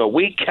Pluto.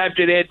 We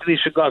captured Anthony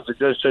Segal. The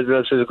judge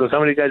says, how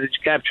many guys did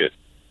you capture?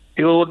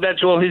 He goes, well,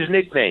 that's all his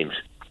nicknames.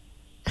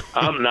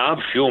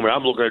 I'm fuming.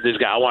 I'm looking at this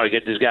guy. I want to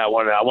get this guy. I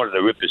wanted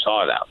to rip his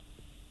heart out.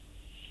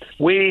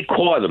 We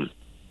caught him.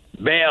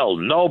 Bail,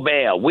 no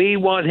bail. We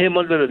want him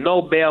under the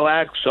No Bail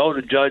Act. So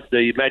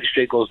the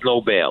magistrate goes,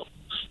 no bail.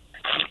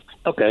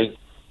 Okay.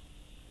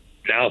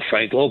 Now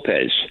Frank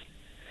Lopez.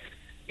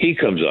 He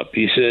comes up.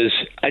 He says,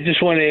 I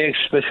just want to ask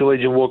Special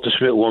Agent Walter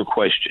Smith one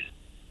question.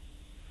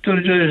 So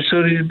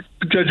the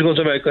judge goes,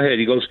 all right, go ahead.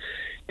 He goes,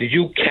 did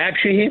you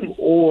capture him,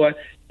 or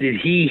did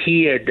he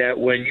hear that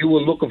when you were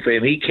looking for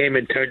him, he came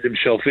and turned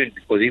himself in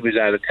because he was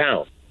out of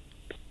town?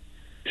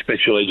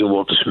 Special Agent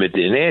Walter Smith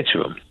didn't answer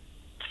him.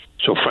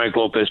 So Frank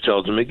Lopez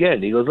tells him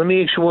again. He goes, let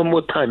me ask you one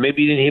more time.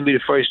 Maybe you didn't hear me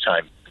the first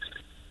time.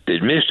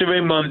 Did Mr.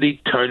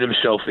 Raimondi turn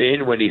himself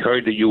in when he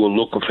heard that you were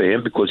looking for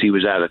him because he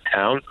was out of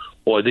town,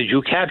 or did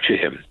you capture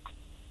him?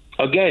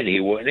 Again, he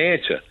wouldn't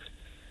answer.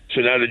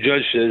 So now the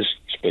judge says,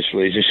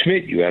 Special Agent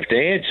Smith, you have to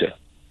answer.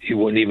 He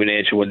wouldn't even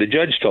answer what the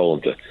judge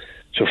told him to.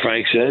 So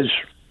Frank says,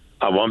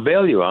 I want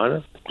bail, Your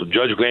Honor. The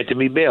judge granted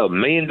me bail, $1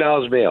 million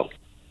bail.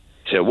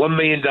 He said, $1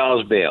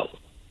 million bail.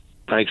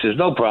 Frank says,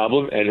 no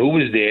problem. And who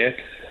was there?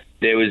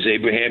 There was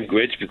Abraham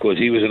Gritz, because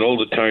he was an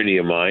old attorney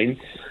of mine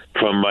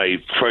from my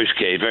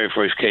very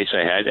first case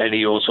I had, and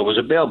he also was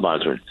a bail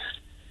bondsman.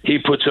 He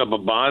puts up a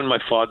bond. My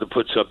father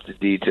puts up the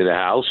deed to the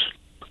house.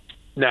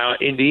 Now,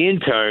 in the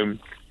interim,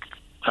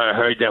 I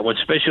heard that when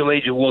Special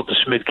Agent Walter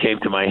Smith came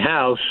to my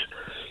house,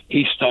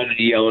 he started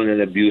yelling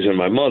and abusing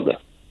my mother.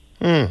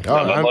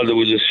 My mother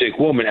was a sick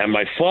woman, and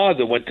my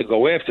father went to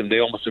go after him. They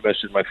almost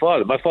arrested my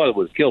father. My father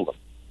would have killed him.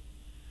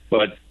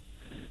 But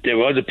there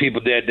were other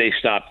people there. They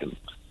stopped him.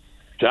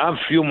 So I'm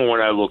fuming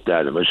when I looked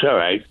at him. I said, all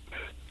right.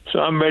 So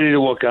I'm ready to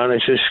walk out. I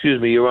said,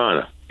 excuse me, Your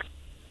Honor.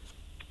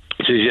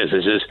 He says, yes.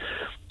 I says,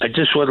 I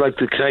just would like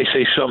to, can I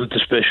say something to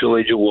Special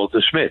Agent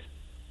Walter Smith?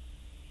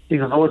 He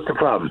goes, what's the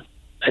problem?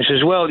 I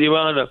says, well, Your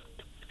Honor,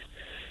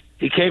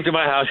 he came to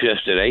my house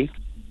yesterday,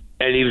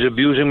 and he was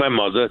abusing my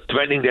mother,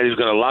 threatening that he was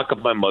going to lock up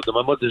my mother.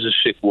 My mother's a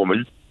sick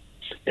woman.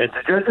 And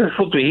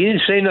he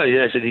didn't say nothing.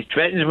 I said, he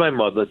threatens my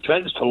mother,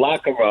 threatens to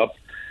lock her up,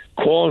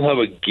 calling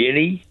her a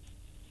guinea,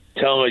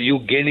 telling her, you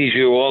guineas,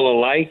 you're all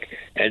alike,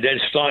 and then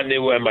starting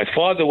there. And my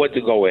father went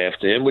to go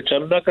after him, which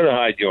I'm not going to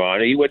hide, Your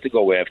Honor. He went to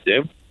go after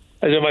him.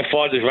 I said, my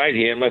father's right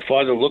here. And my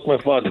father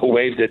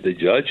waved at the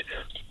judge.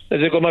 I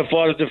said, my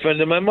father's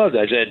defending my mother.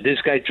 I said,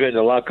 this guy trying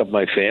to lock up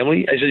my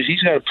family. I said,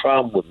 he's got a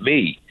problem with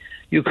me.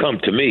 You come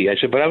to me. I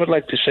said, but I would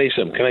like to say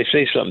something. Can I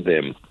say something to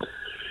him?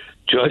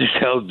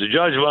 The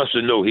judge must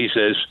have known. He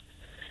says,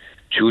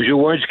 choose your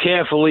words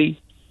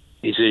carefully.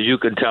 He says, you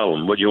can tell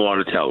him what you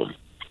want to tell him.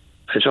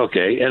 I said,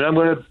 okay. And I'm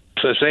going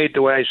to say it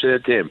the way I said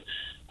it to him.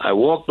 I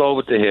walked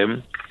over to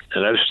him,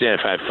 and I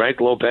had Frank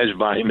Lopez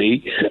by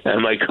me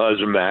and my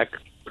cousin Mac.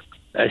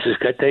 I says,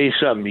 can I tell you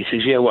something? He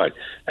says, yeah, what?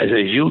 I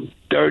says, you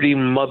dirty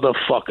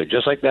motherfucker.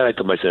 Just like that, I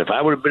told myself, if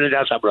I would have been in the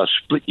house, I would have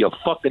split your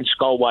fucking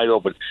skull wide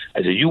open. I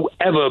said, you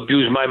ever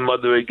abuse my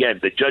mother again?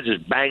 The judge is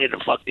banging the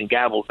fucking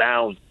gavel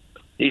down.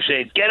 He's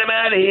saying, get him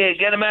out of here.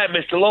 Get him out.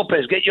 Mr.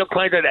 Lopez, get your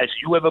client out. I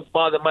said, you ever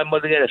bother my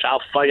mother again? I said,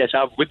 I'll fight. I said,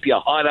 I'll rip your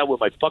heart out with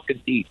my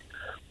fucking teeth.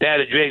 They had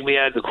to drag me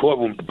out of the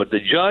courtroom. But the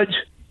judge,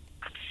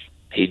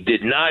 he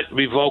did not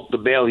revoke the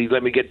bail. He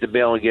let me get the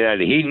bail and get out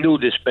of here. He knew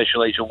this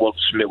Special Agent Walter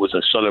Smith was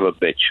a son of a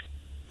bitch.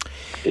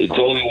 It's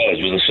all he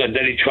was.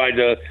 Then he tried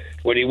to,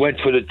 when he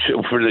went for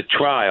the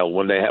trial,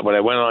 when I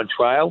went on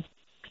trial,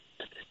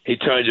 he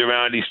turns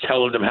around, he's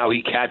telling them how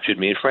he captured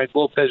me. And Frank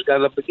Lopez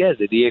got up again.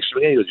 And he asked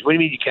me, he goes, what do you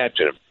mean you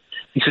captured him?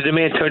 He said, the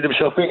man turned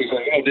himself in. He's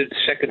like, oh, this is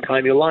the second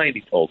time you're lying,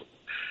 he told him.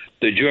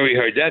 The jury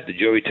heard that. The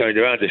jury turned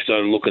around. They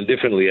started looking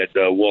differently at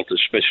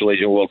Special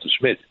Agent Walter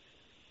Smith.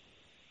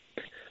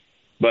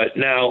 But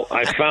now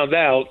I found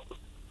out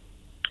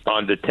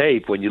on the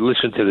tape, when you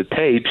listen to the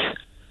tapes,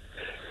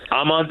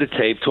 I'm on the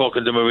tape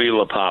talking to Marie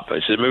LaPapa. I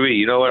said, Marie,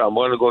 you know what? I'm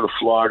going to go to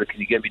Florida. Can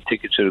you get me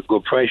tickets at a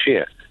good price?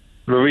 Yeah.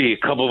 Marie, a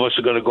couple of us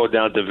are going to go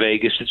down to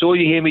Vegas. It's all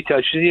you hear me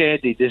touch. She said, yeah,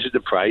 Andy, this is the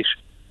price.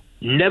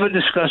 Never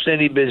discussed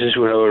any business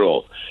with her at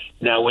all.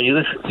 Now, when you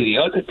listen to the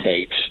other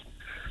tapes,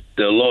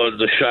 the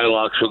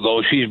Shylocks will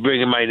go, she's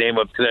bringing my name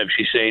up to them.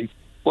 She's saying,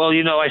 well,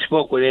 you know, I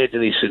spoke with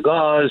Anthony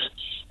Cigars,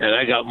 and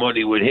I got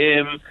money with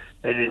him.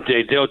 And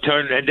the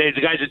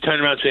guys will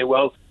turn around and say,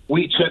 well,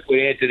 we checked with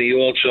Anthony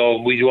also,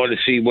 and we want to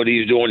see what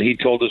he's doing. He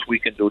told us we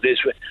can do this.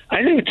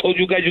 I never told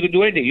you guys you could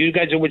do anything. You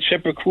guys are with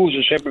separate crews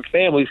and separate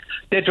families.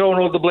 They're throwing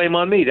all the blame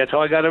on me. That's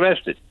how I got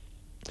arrested.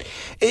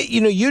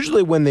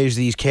 Usually when there's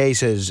these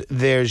cases,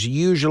 there's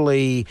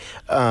usually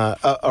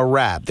a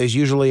rap. There's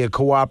usually a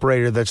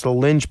cooperator that's the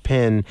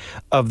linchpin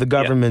of the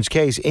government's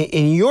case.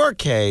 In your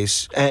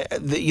case,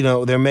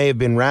 there may have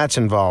been rats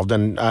involved,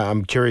 and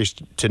I'm curious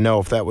to know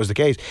if that was the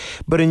case.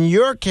 But in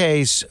your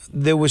case,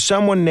 there was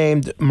someone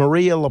named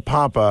Maria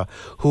LaPapa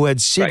who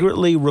had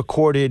secretly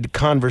recorded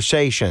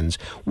conversations.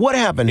 What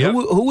happened? Yep.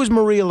 Who was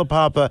Maria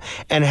LaPapa,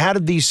 and how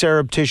did these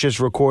surreptitious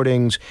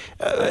recordings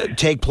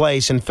take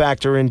place and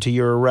factor into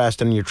your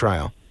arrest and your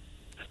trial?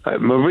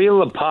 Maria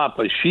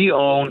LaPapa, she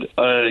owned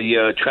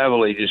a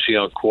travel agency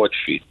on Court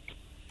Street.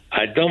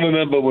 I don't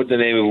remember what the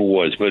name of it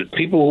was, but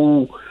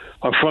people who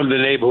are from the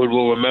neighborhood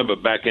will remember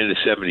back in the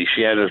 70s.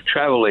 She had a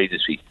travel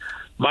agency.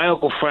 My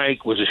Uncle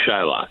Frank was a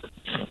Shylock.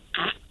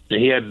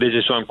 And he had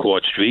business on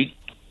Court Street,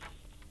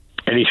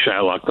 and he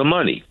Shylocked the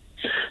money.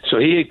 So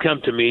he had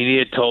come to me, and he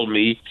had told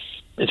me,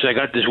 and so I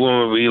got this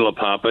woman, Maria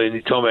LaPapa, and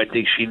he told me I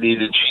think he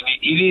needed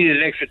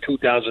an extra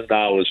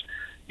 $2,000.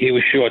 He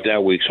was short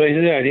that week. So he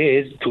said, all right,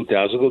 here's $2,000.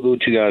 Go do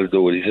what you got to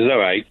do. He says, all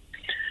right.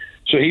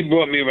 So he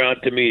brought me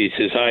around to me. He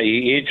says, hi.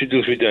 He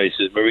introduced me to her. He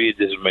says, Maria,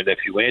 this is my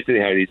nephew, Anthony.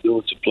 How do you do?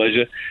 It's a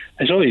pleasure.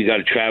 I said, oh, you got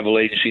a travel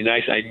agency.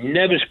 Nice. I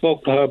never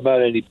spoke to her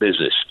about any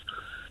business.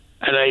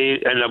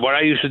 And what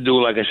I used to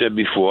do, like I said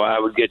before, I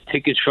would get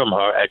tickets from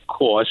her at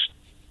cost.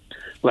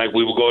 Like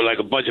we would go, like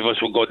a bunch of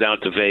us would go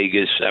down to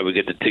Vegas. I would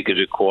get the tickets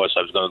at cost.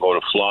 I was going to go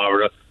to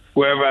Florida.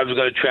 Wherever I was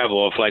going to travel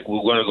off, like we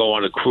were going to go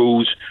on a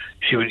cruise,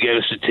 she would get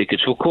us the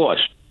tickets for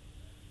cost.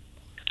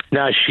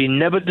 Now, she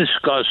never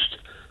discussed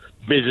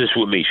business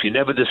with me. She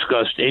never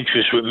discussed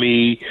interest with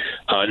me,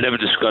 never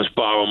discussed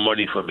borrowing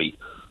money from me.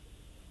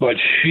 But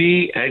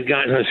she had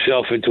gotten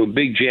herself into a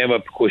big jam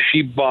up because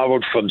she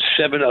borrowed from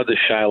 7 other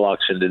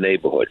Shylocks in the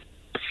neighborhood.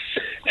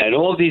 And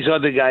all these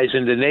other guys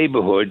in the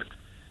neighborhood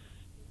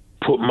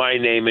put my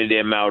name in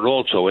their mouth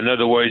also. In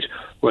other words,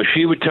 when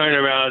she would turn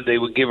around, they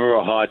would give her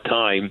a hard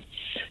time.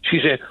 She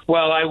said,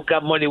 well, I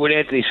got money with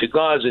Anthony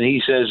Cigars, and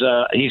he says,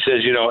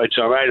 you know, it's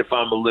all right if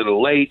I'm a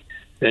little late.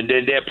 And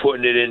then they're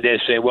putting it in there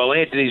saying, well,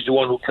 Anthony's the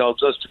one who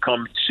tells us to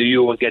come to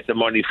you and get the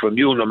money from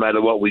you no matter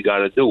what we got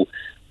to do.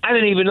 I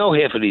didn't even know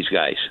half of these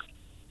guys.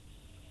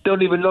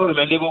 Don't even know them,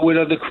 and they were with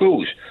other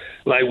crews.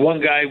 Like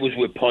one guy was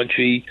with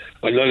Punchy,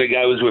 another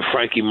guy was with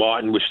Frankie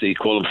Martin, which they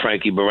call him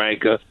Frankie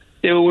Barranca.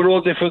 They were with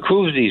all different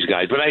crews, these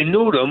guys. But I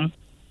knew them,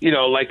 you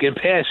know, like in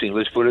passing,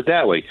 let's put it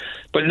that way.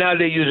 But now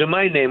they're using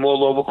my name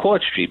all over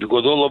Court Street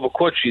because all over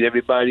Court Street,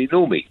 everybody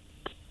knew me.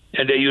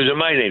 And they're using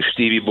my name.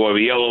 Stevie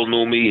Borriello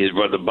knew me. His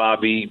brother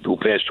Bobby, who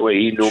passed away,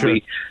 he knew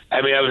me.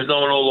 I mean, I was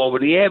known all over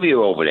the area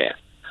over there.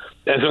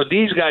 And so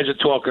these guys are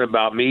talking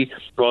about me.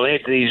 Well,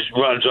 Anthony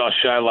runs our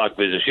Shylock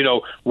business. You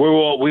know, we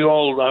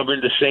all are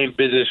in the same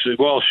business.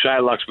 We're all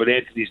Shylocks, but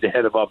Anthony's the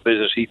head of our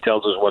business. He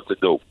tells us what to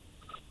do.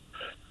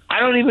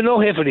 I don't even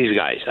know half of these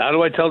guys. How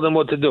do I tell them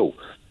what to do?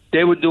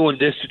 They were doing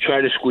this to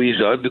try to squeeze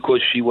her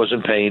because she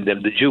wasn't paying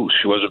them the juice.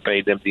 She wasn't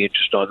paying them the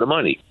interest on the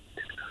money.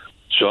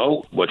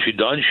 So what she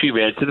done, she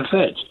ran to the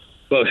feds.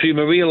 Well, see,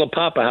 Maria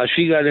LaPapa, how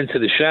she got into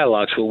the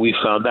Shylocks, what we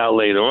found out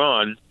later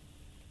on,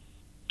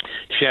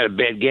 she had a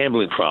bad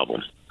gambling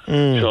problem.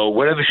 So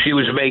whatever she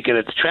was making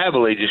at the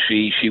travel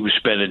agency, she was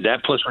spending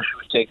that, plus what she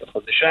was taking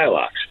from the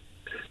Shylocks.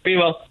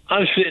 Meanwhile,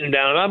 I'm sitting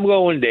down, I'm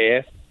going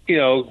there, you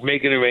know,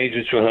 making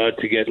arrangements for her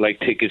to get, like,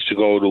 tickets to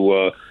go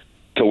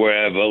to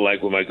wherever,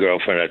 like with my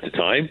girlfriend at the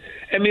time.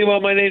 And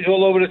meanwhile, my name's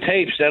all over the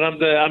tapes, that I'm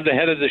the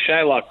head of the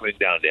Shylock ring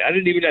down there.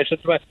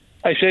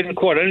 I said in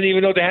court, I didn't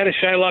even know they had a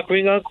Shylock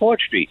ring on Court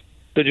Street.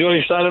 The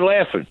jury started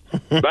laughing,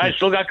 but I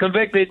still got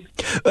convicted.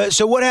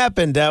 So what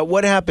happened?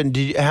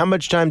 How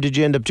much time did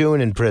you end up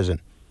doing in prison?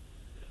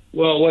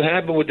 Well, what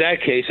happened with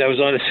that case? I was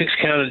on a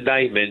 6-count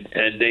indictment,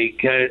 and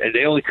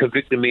they only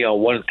convicted me on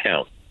 1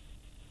 count.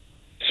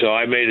 So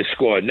I made a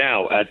score.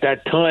 Now, at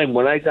that time,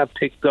 when I got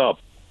picked up,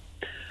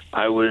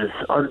 I was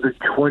under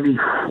 20.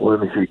 Let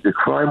me see. The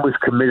crime was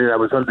committed. I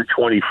was under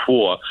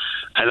 24,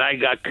 and I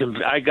got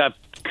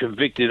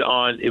convicted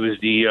on. It was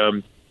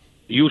the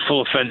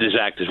Youthful Offenders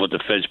Act is what the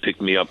feds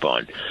picked me up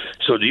on.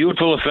 So the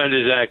Youthful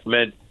Offenders Act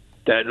meant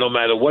that no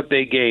matter what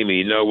they gave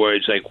me, in other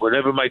words, like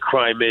whatever my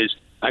crime is,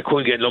 I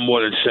couldn't get no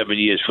more than 7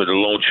 years for the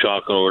loan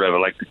shark or whatever.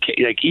 Like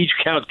each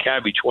count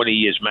carried 20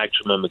 years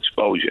maximum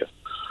exposure.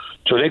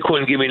 So they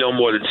couldn't give me no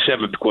more than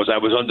 7 because I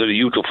was under the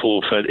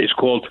youthful offender. It's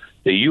called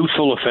the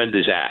Youthful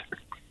Offenders Act.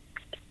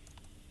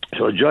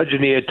 So Judge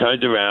Neer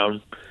turned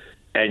around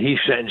and he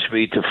sentenced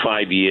me to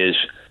 5 years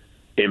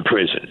in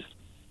prison.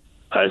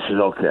 I said,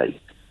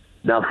 okay.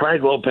 Now,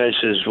 Frank Lopez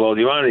says, well,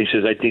 Your Honor, he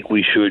says, I think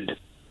we should,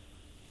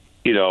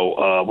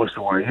 what's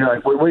the word?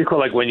 What do you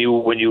call when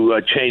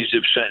you change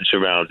the sentence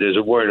around? There's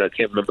a word, I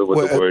can't remember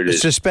what the word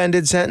is.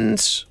 Suspended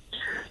sentence?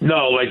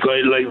 No, like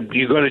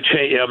you're going to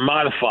change,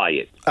 modify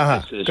it.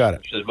 Got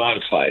it. It says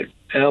modify it.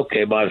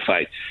 Okay, modify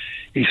it.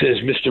 He says,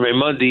 Mr.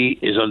 Raimondi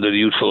is under the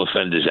Youthful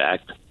Offenders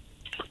Act.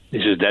 He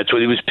says that's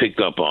what he was picked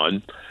up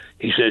on.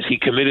 He says he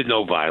committed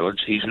no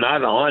violence. He's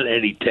not on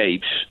any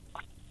tapes.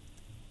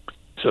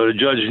 So the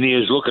Judge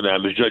Neer's looking at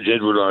him, it's Judge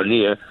Edward R.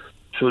 Neer.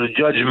 So the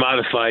judge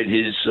modified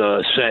his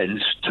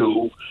sentence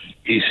to,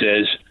 he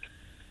says,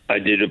 I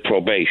did a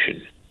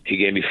probation. He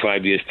gave me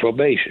 5 years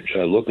probation.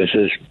 So I look, I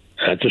says,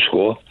 that's a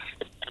score.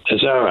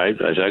 That's all right.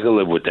 I said, I can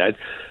live with that.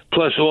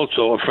 Plus,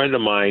 also, a friend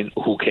of mine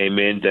who came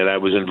in that I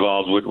was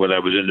involved with when I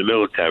was in the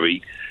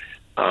military,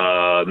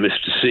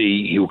 Mr.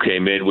 C, who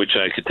came in, which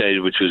I could tell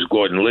you, which was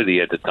Gordon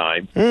Liddy at the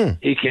time.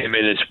 He came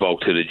in and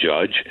spoke to the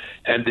judge,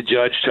 and the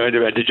judge turned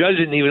around. The judge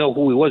didn't even know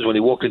who he was when he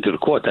walked into the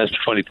court. That's the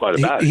funny part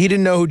about it. He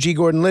didn't know who G.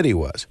 Gordon Liddy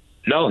was?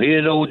 No, he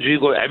didn't know who G.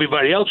 Gordon.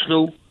 Everybody else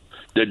knew.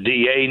 The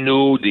DA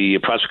knew, the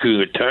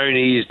prosecuting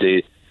attorneys,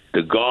 the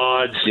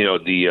guards,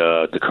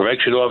 the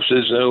correction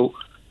officers knew.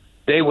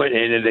 They went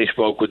in and they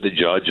spoke with the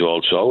judge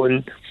also,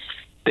 and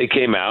they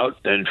came out,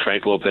 and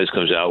Frank Lopez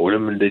comes out with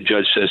him, and the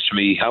judge says to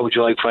me, how would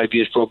you like 5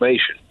 years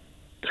probation?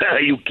 Are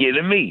you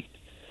kidding me?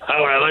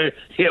 How would I learn?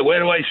 Yeah, where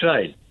do I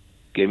sign?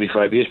 Gave me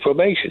 5 years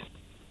probation.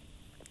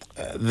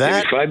 Gave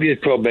me 5 years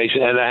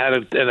probation, and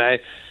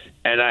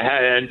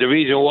and the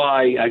reason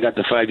why I got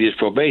the 5 years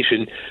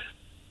probation,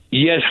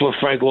 yes, what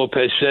Frank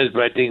Lopez says,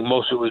 but I think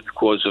most of it was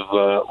because of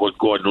what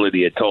Gordon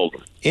Liddy had told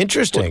him.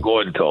 Interesting. What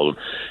Gordon told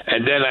him.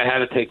 And then I had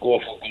to take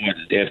off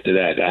Gordon after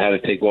that. I had to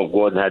take off.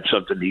 Gordon had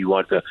something a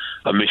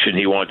mission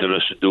he wanted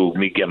us to do,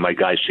 me get my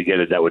guys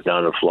together that were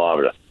down in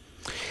Florida.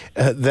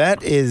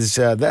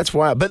 That's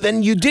wild. But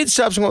then you did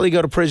subsequently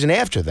go to prison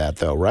after that,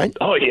 though, right?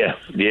 Oh, yeah.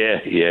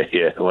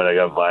 When I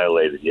got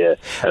violated, yeah.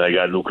 And I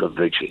got a new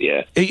conviction,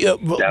 yeah.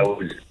 That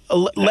was...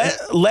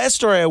 Last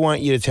story I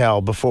want you to tell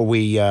before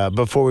we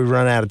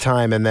run out of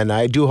time, and then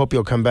I do hope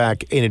you'll come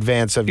back in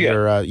advance of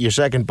your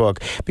second book,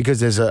 because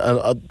there's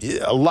a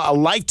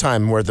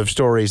lifetime worth of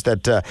stories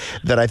that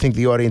I think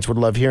the audience would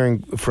love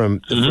hearing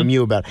from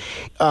you about.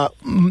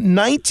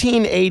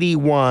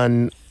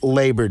 1981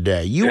 Labor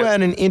Day. You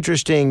had an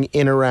interesting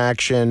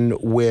interaction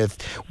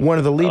with one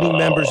of the leading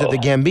members of the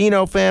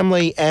Gambino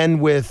family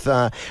and with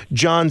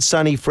John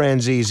Sonny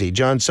Franzese.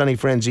 John Sonny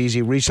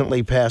Franzese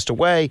recently passed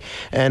away,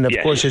 and of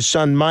course his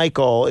son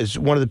Michael is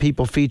one of the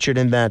people featured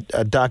in that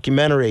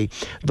documentary,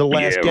 The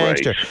Last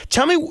Gangster. Right.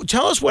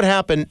 Tell us what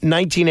happened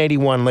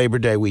 1981 Labor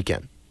Day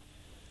weekend.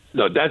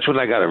 No, that's when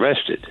I got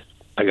arrested.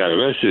 I got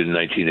arrested in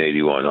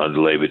 1981 on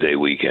the Labor Day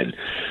weekend.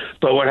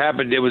 But what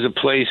happened, there was a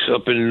place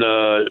up in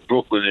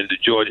Brooklyn in the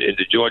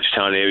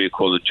Georgetown area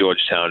called the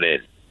Georgetown Inn.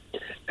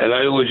 And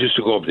I always used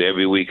to go up there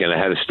every week, and I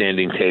had a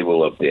standing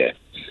table up there.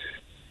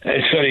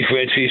 And Sonny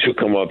Franzese would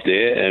come up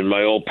there, and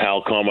my old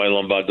pal Carmine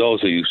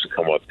Lombardoza used to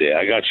come up there.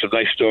 I got some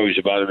nice stories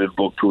about him in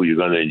book two. You're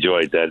going to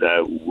enjoy that,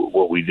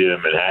 what we did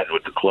in Manhattan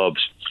with the clubs.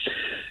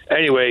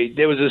 Anyway,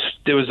 there was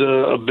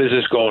a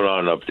business going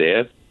on up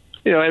there.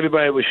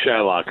 Everybody was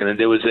Sherlocking, and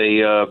there was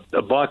a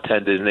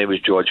bartender. His name was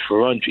George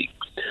Ferrungi.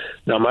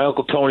 Now, my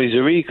Uncle Tony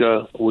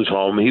Zarica was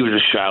home. He was a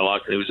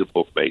Sherlock, and he was a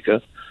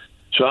bookmaker.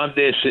 So I'm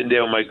there sitting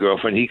there with my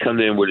girlfriend. He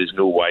comes in with his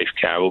new wife,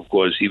 Carol,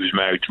 because he was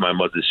married to my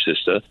mother's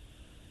sister.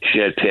 She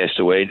had passed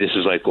away. This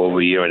is like over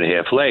a year and a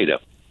half later.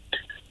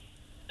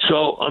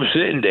 So I'm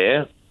sitting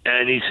there,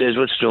 and he says,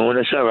 what's doing?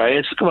 I said, all right.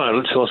 I said, come on,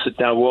 let's all sit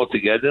down. We're all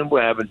together, and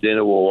we're having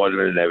dinner. We're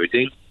ordering and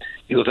everything.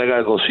 He goes, I got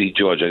to go see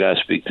George. I got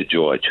to speak to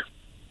George.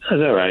 I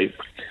said, all right.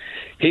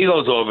 He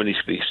goes over and he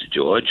speaks to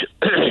George.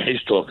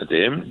 He's talking to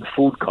him. The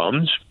food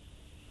comes,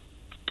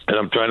 and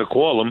I'm trying to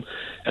call him,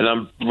 and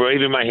I'm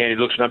waving my hand. He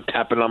looks, and I'm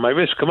tapping on my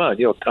wrist. Come on,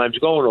 time's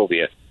going over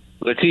here.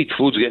 Let's eat.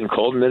 Food's getting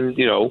cold, and then,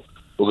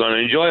 we're going to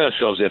enjoy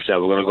ourselves after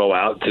that. We're going to go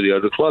out to the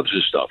other clubs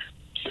and stuff.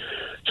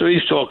 So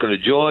he's talking to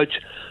George.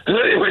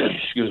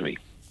 Excuse me.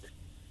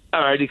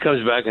 All right, he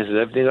comes back and says,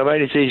 everything all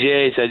right? He says,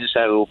 yes, I just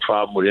had a little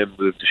problem with him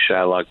with the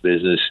Shylock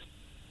business.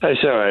 I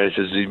said, all right. I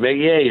says, he's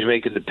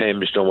making the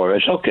payments. Don't worry.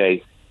 I said,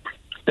 okay.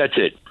 That's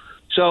it.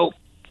 So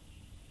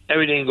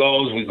everything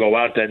goes. We go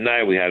out that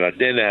night. We had our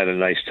dinner, had a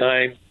nice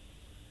time.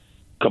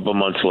 A couple of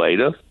months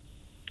later,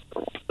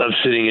 I'm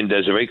sitting in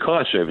Desiree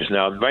Car Service.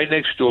 Now, right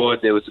next door,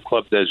 there was the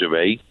Club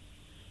Desiree.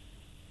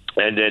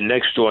 And then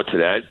next door to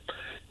that,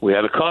 we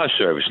had a car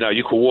service. Now,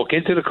 you could walk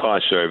into the car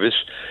service,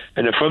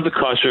 and then from the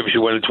car service,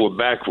 you went into a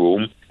back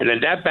room, and then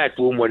that back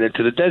room went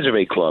into the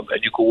Desiree Club,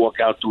 and you could walk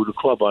out through the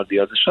club on the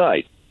other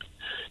side.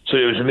 So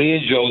it was me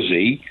and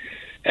Josie,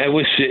 and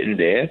we're sitting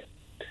there,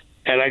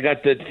 and I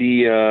got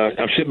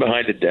I'm sitting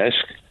behind the desk,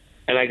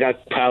 and I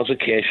got piles of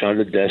cash on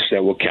the desk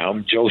that will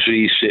count.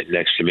 Josie's sitting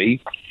next to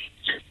me,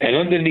 and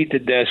underneath the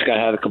desk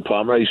I had a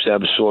compartment. I used to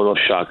have a sawed-off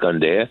shotgun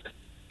there.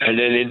 And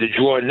then in the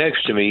drawer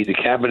next to me, the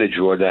cabinet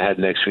drawer that I had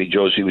next to me,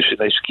 Josie was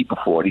sitting, I used to keep a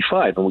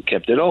 45, and we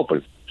kept it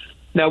open.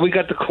 Now, we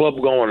got the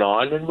club going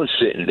on, and we're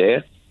sitting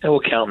there, and we're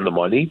counting the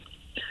money.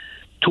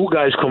 Two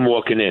guys come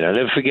walking in. I'll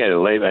never forget it,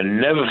 Lev. I'll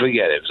never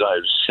forget it. It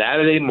was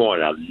Saturday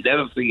morning. I'll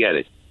never forget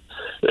it.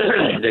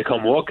 They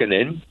come walking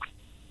in,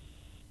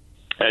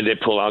 and they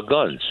pull out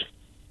guns.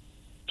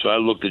 So I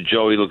looked at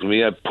Joe. He looked at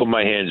me. I put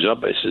my hands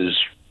up. I says,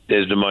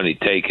 there's the money.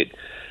 Take it.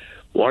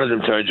 One of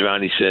them turns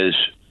around. He says,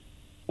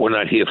 we're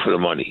not here for the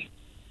money.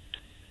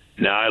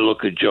 Now I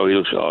look at Joe. He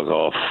looks,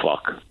 oh,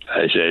 fuck.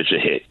 I said, it's a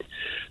hit.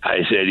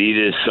 I said,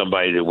 either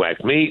somebody to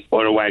whack me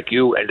or to whack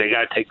you, and they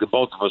got to take the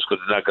both of us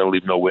because they're not going to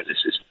leave no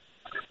witnesses.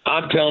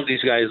 I'm telling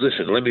these guys,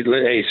 listen,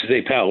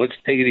 hey, pal, let's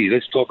take it easy.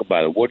 Let's talk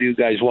about it. What do you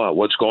guys want?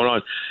 What's going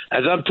on?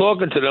 As I'm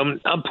talking to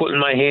them, I'm putting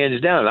my hands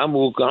down. I'm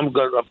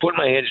putting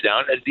my hands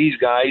down, and these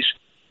guys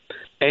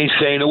ain't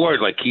saying a word,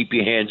 like keep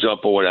your hands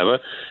up or whatever.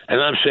 And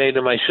I'm saying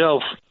to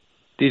myself,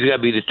 these got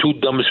to be the two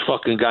dumbest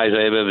fucking guys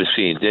I have ever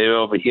seen. They're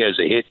over here as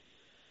a hit.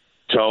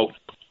 So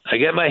I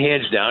get my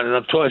hands down, and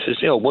I'm talking. I says,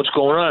 what's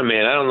going on,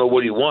 man? I don't know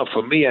what you want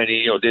from me. I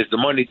mean, there's the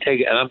money,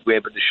 take it, and I'm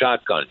grabbing the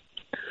shotgun.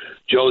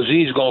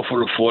 Josie's going for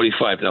the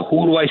 45. Now,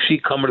 who do I see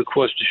coming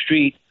across the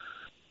street?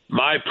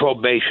 My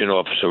probation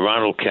officer,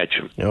 Ronald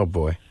Ketchum. Oh,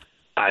 boy.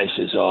 I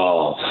says,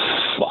 oh,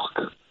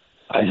 fuck.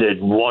 I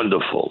said,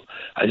 wonderful.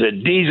 I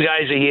said, these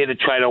guys are here to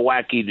try to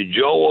whack either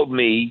Joe or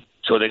me,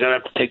 so they're going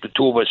to have to take the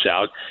two of us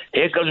out.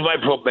 Here comes my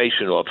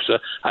probation officer.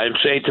 I'm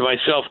saying to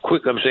myself,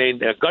 quick, I'm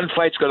saying, a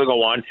gunfight's going to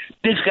go on.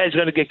 This guy's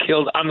going to get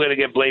killed. I'm going to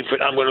get blamed for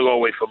it. I'm going to go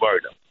away for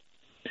murder.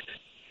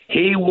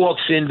 He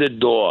walks in the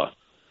door.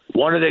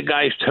 One of the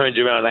guys turns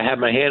around. I have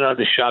my hand on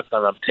the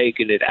shotgun. I'm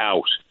taking it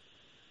out.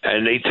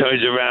 And he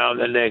turns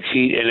around, and I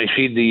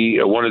see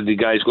one of the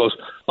guys goes,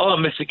 oh,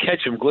 Mr.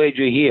 Ketchum, glad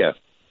you're here.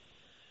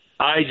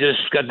 I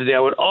just got to there. I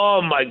went,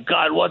 oh, my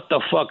God, what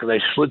the fuck? And I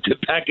slipped it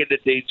back in the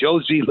day.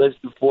 Josie lets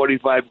the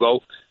 45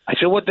 go. I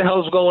said, what the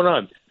hell's going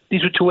on?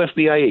 These were two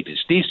FBI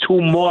agents. These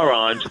two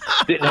morons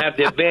didn't have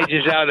their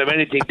badges out or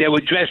anything. They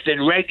were dressed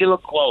in regular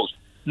clothes.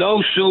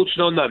 No suits,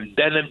 no nothing.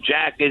 Denim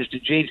jackets, the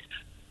jeans.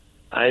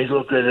 I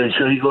looked at it,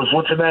 so he goes,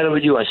 what's the matter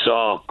with you? I said,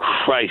 oh,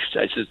 Christ.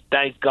 I said,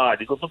 thank God.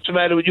 He goes, what's the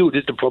matter with you?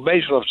 This is the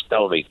probation officer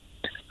telling me.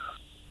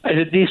 I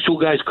said, these two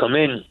guys come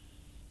in.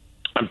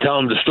 I'm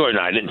telling them the story.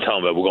 Now, I didn't tell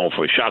them that we're going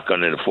for a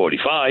shotgun and a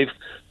 45,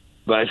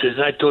 but I said,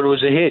 I thought it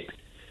was a hit.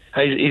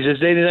 He says,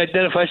 they didn't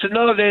identify. I said,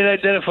 no, they didn't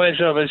identify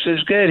themselves. I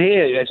says, get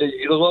here. I said,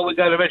 he goes, well, we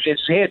got to arrest you. I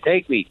said, here,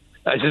 take me.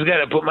 I said,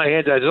 I put my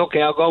hands out. I said,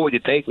 okay, I'll go with you,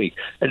 take me.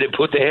 And they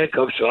put the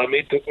handcuffs on me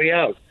and took me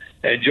out.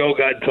 And Joe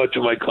got in touch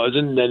with my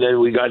cousin, and then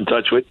we got in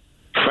touch with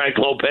Frank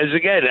Lopez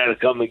again had to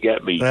come and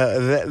get me.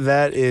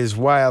 That is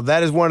wild.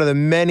 That is one of the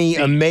many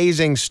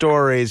amazing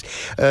stories.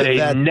 They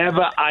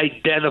never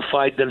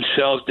identified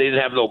themselves. They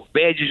didn't have no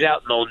badges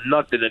out, no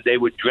nothing, and they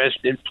were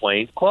dressed in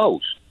plain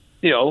clothes.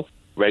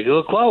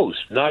 Regular clothes,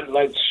 not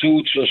like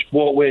suits or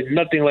sportwear,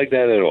 nothing like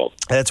that at all.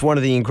 That's one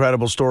of the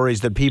incredible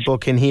stories that people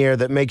can hear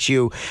that makes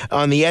you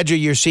on the edge of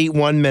your seat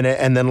 1 minute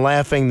and then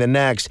laughing the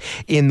next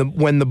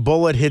when the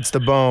bullet hits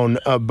the bone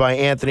by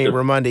Anthony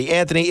Raimondi.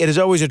 Anthony, it is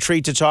always a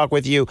treat to talk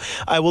with you.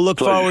 I will look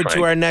forward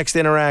to our next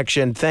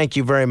interaction. Thank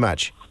you very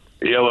much.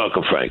 You're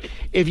welcome, Frank.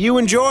 If you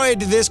enjoyed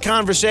this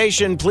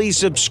conversation, please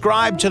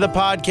subscribe to the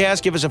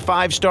podcast. Give us a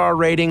 5-star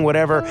rating,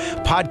 whatever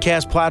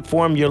podcast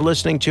platform you're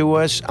listening to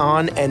us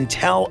on, and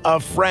tell a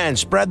friend.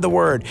 Spread the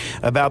word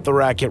about the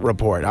Racket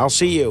Report. I'll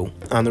see you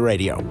on the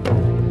radio.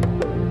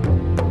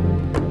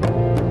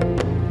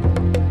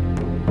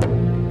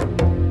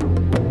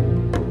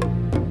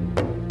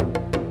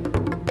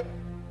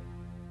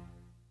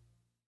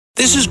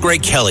 This is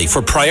Greg Kelly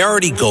for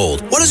Priority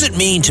Gold. What does it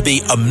mean to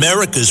be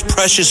America's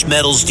precious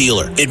metals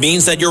dealer? It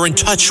means that you're in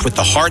touch with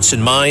the hearts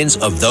and minds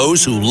of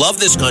those who love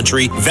this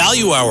country,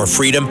 value our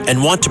freedom,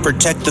 and want to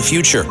protect the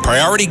future.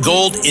 Priority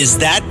Gold is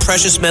that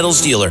precious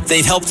metals dealer.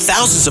 They've helped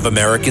thousands of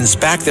Americans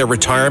back their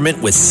retirement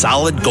with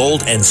solid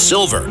gold and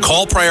silver.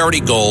 Call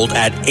Priority Gold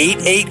at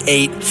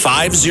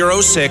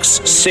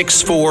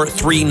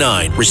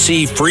 888-506-6439.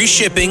 Receive free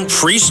shipping,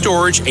 free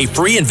storage, a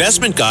free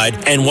investment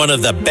guide, and one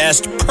of the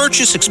best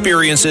purchase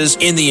experiences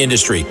in the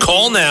industry.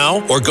 Call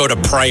now or go to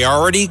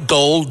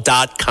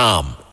PriorityGold.com.